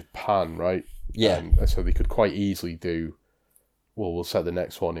in Japan, right? Yeah. So they could quite easily do, well, we'll set the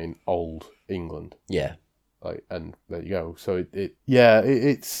next one in old England. Yeah. Like, and there you go. So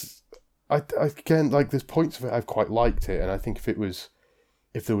it's again, like, there's points of it I've quite liked it, and I think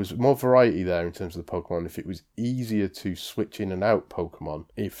if there was more variety there in terms of the Pokemon, if it was easier to switch in and out Pokemon,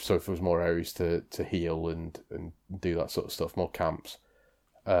 if there was more areas to heal and do that sort of stuff, more camps,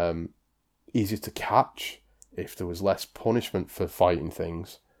 easier to catch, if there was less punishment for fighting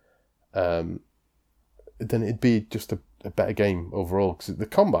things, then it'd be just a better game overall. Because the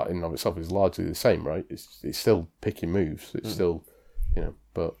combat in and of itself is largely the same, right? It's still picking moves. It's still,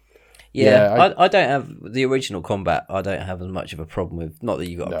 but... Yeah, I don't have the original combat. I don't have as much of a problem with. Not that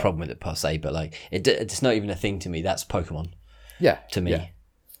you got a problem with it per se, but like it's not even a thing to me. That's Pokemon. Yeah, to me.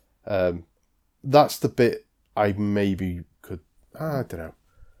 Yeah. That's the bit I maybe could. I don't know.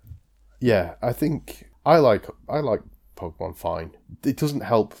 Yeah, I think I like Pokemon fine. It doesn't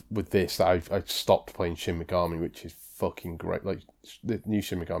help with this that I've stopped playing Shin Megami, which is fucking great. Like the new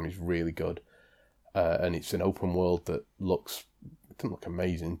Shin Megami is really good, and it's an open world that looks. It doesn't look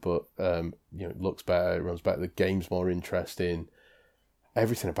amazing, but it looks better, it runs better, the game's more interesting,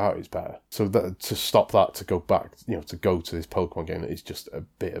 everything about it is better. So to stop that, to go back, to go to this Pokemon game that is just a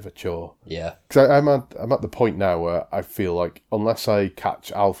bit of a chore. Yeah. Because I'm at the point now where I feel like unless I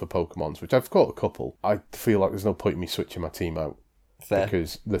catch alpha Pokemons, which I've caught a couple, I feel like there's no point in me switching my team out. Fair.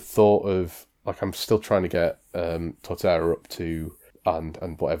 Because the thought of, like, I'm still trying to get Torterra up to,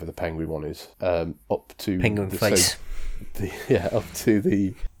 and whatever the penguin one is, up to... Penguin face. Up to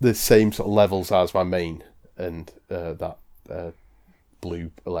the same sort of levels as my main, and that blue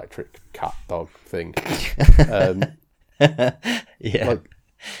electric cat dog thing. Yeah. Like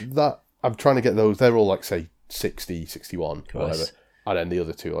that, I'm trying to get those. They're all like, say, 60, 61, whatever. And then the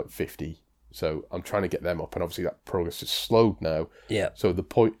other two like 50. So I'm trying to get them up, and obviously that progress is slowed now. Yeah. So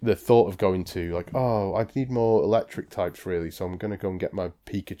the thought of going to like, oh, I need more electric types really, so I'm going to go and get my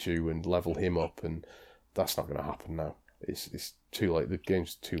Pikachu and level him up, and that's not going to happen now. It's too late. The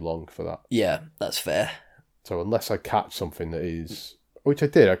game's too long for that. Yeah, that's fair. So unless I catch something that is, which I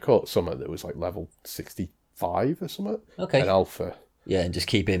did, I caught something that was like level 65 or something. Okay. An alpha. Yeah, and just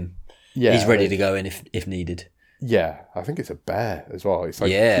keep him. Yeah, he's ready to go in if needed. Yeah, I think it's a bear as well. It's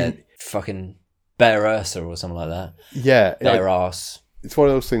like fucking Bear Ursa or something like that. Yeah, Bear Arse. It's one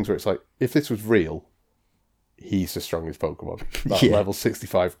of those things where it's like, if this was real, he's the strongest Pokemon. That level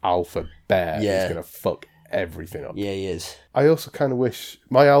 65 alpha bear is going to fuck everything up. Yeah, he is. I also kind of wish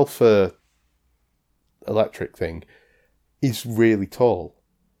my alpha electric thing is really tall,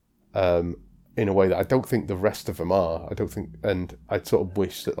 in a way that I don't think the rest of them are. I don't think, and I sort of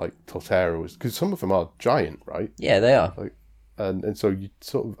wish that like Torterra was, because some of them are giant, right? Yeah, they are. Like, and so you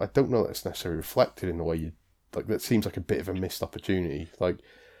sort of, I don't know that it's necessarily reflected in the way you like. That seems like a bit of a missed opportunity. Like,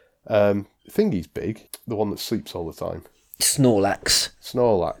 Thingy's big, the one that sleeps all the time.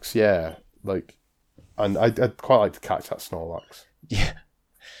 Snorlax, yeah, like. And I'd quite like to catch that Snorlax. Yeah.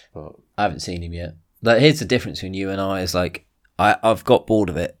 But I haven't seen him yet. Like, here's the difference between you and I is like, I've got bored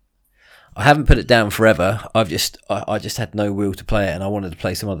of it. I haven't put it down forever. I just had no will to play it, and I wanted to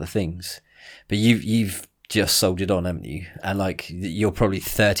play some other things. But you've just soldiered on, haven't you? And like, you're probably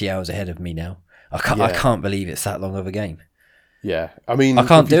 30 hours ahead of me now. I can't believe it's that long of a game. Yeah. I mean, I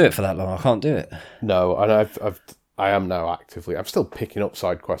can't do it for that long. I can't do it. No, and I am now actively. I'm still picking up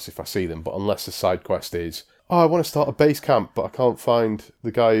side quests if I see them, but unless the side quest is, I want to start a base camp, but I can't find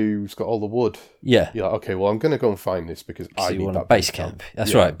the guy who's got all the wood. Yeah. You're like, okay, well, I'm going to go and find this because I need that base camp.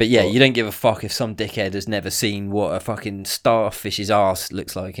 That's right. But you don't give a fuck if some dickhead has never seen what a fucking starfish's arse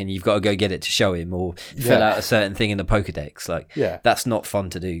looks like, and you've got to go get it to show him, or fill out a certain thing in the Pokedex. Like, that's not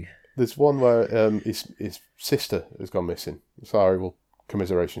fun to do. There's one where his sister has gone missing. Sorry, well,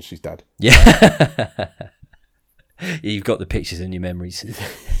 commiseration, she's dead. Yeah. You've got the pictures in your memories.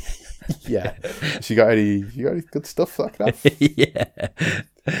 Yeah. You got any good stuff that I can have?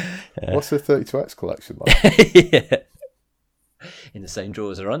 Yeah. What's the 32X collection like? Yeah. In the same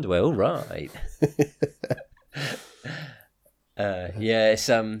drawers as underwear, all right. It's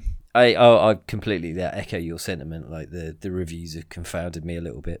I completely echo your sentiment. Like the reviews have confounded me a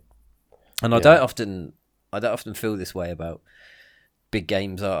little bit, and I don't often feel this way about big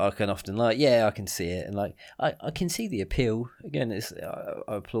games. I can often I can see it, and like I can see the appeal. Again,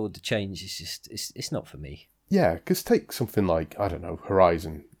 I applaud the change. It's just it's not for me. Yeah, because take something like, I don't know,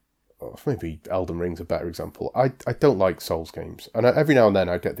 Horizon, or maybe Elden Ring's a better example. I don't like Souls games, and every now and then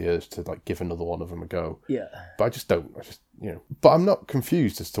I get the urge to like give another one of them a go. Yeah, but I just don't. But I'm not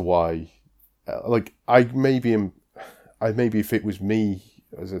confused as to why. I maybe if it was me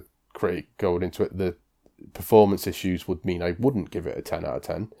as a critic going into it, the performance issues would mean I wouldn't give it a 10 out of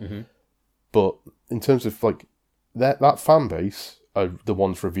 10. Mm-hmm. But in terms of like that fan base are the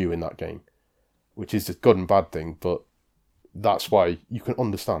ones reviewing that game, which is a good and bad thing, but that's why you can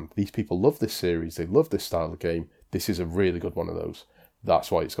understand these people love this series, they love this style of game. This is a really good one of those. That's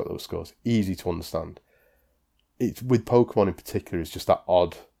why it's got those scores. Easy to understand. It's with Pokemon in particular, it's just that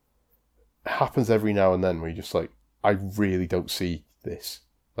odd. It happens every now and then where you're just like, I really don't see this.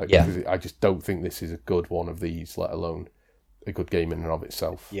 Yeah. Because I just don't think this is a good one of these, let alone a good game in and of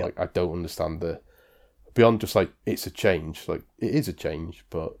itself. Yeah. Like, I don't understand beyond just like it's a change. Like, it is a change,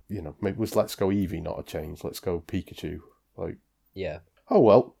 but maybe it was Let's Go Eevee not a change. Let's Go Pikachu. Like, Yeah. oh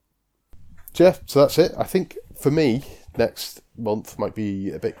well. Yeah, so that's it. I think for me, next month might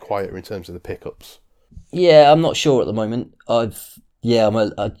be a bit quieter in terms of the pickups. Yeah, I'm not sure at the moment. I'm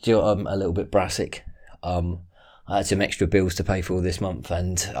a little bit brassic. I had some extra bills to pay for this month,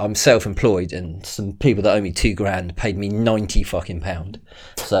 and I'm self-employed, and some people that owe me £2,000 paid me £90 fucking pound.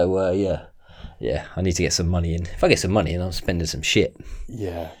 So yeah, I need to get some money in. If I get some money in, I'm spending some shit.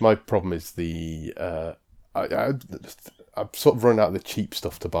 Yeah, my problem is I'm sort of running out of the cheap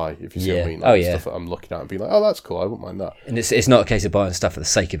stuff to buy, if you see what I mean. Like, stuff that I'm looking at and being like, oh, that's cool, I wouldn't mind that. And it's not a case of buying stuff for the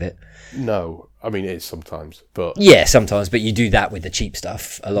sake of it. No, I mean, it is sometimes, but... Yeah, sometimes, but you do that with the cheap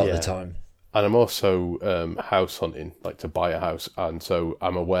stuff a lot of the time. And I'm also house hunting, like to buy a house, and so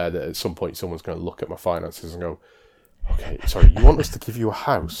I'm aware that at some point someone's going to look at my finances and go, okay, sorry, you want us to give you a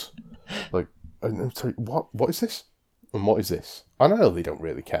house? Like, I'm sorry, what is this? And what is this? I know they don't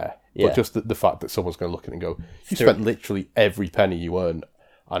really care, but just the fact that someone's going to look at it and go, you spent literally every penny you earned,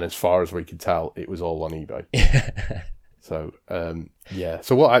 and as far as we could tell, it was all on eBay. So,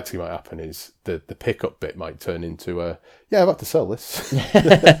 so what actually might happen is the pickup bit might turn into I'm about to sell this.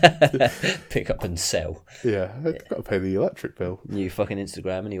 Pick up and sell. Yeah, I've got to pay the electric bill. New fucking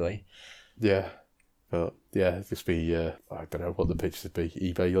Instagram anyway. Yeah. But yeah, it'd just be, I don't know what the pictures would be,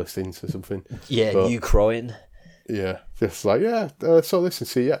 eBay listings or something. Yeah, but, you crying. Yeah, just like, saw this in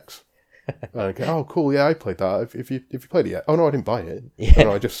CX. And I go, oh, cool, yeah, I played that. If you played it yet? Oh, no, I didn't buy it. Yeah. Oh,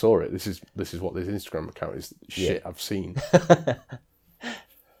 no, I just saw it. This is what this Instagram account is. Shit, I've seen.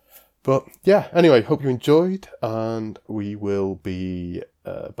 But yeah, anyway, hope you enjoyed, and we will be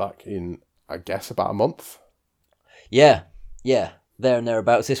back in, I guess, about a month. Yeah, there and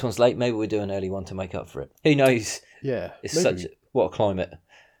thereabouts. This one's late. Maybe we'll do an early one to make up for it. Who knows? Yeah, it's what a climate.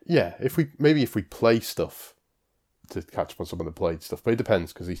 Yeah, if we play stuff to catch up on some of the played stuff, but it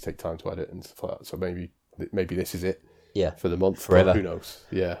depends because these take time to edit and stuff like that. So maybe this is it. Yeah, for the month, forever. Who knows?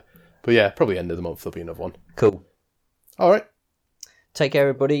 Yeah, but yeah, probably end of the month there'll be another one. Cool. All right. Take care,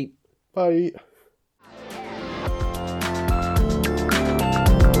 everybody. Bye.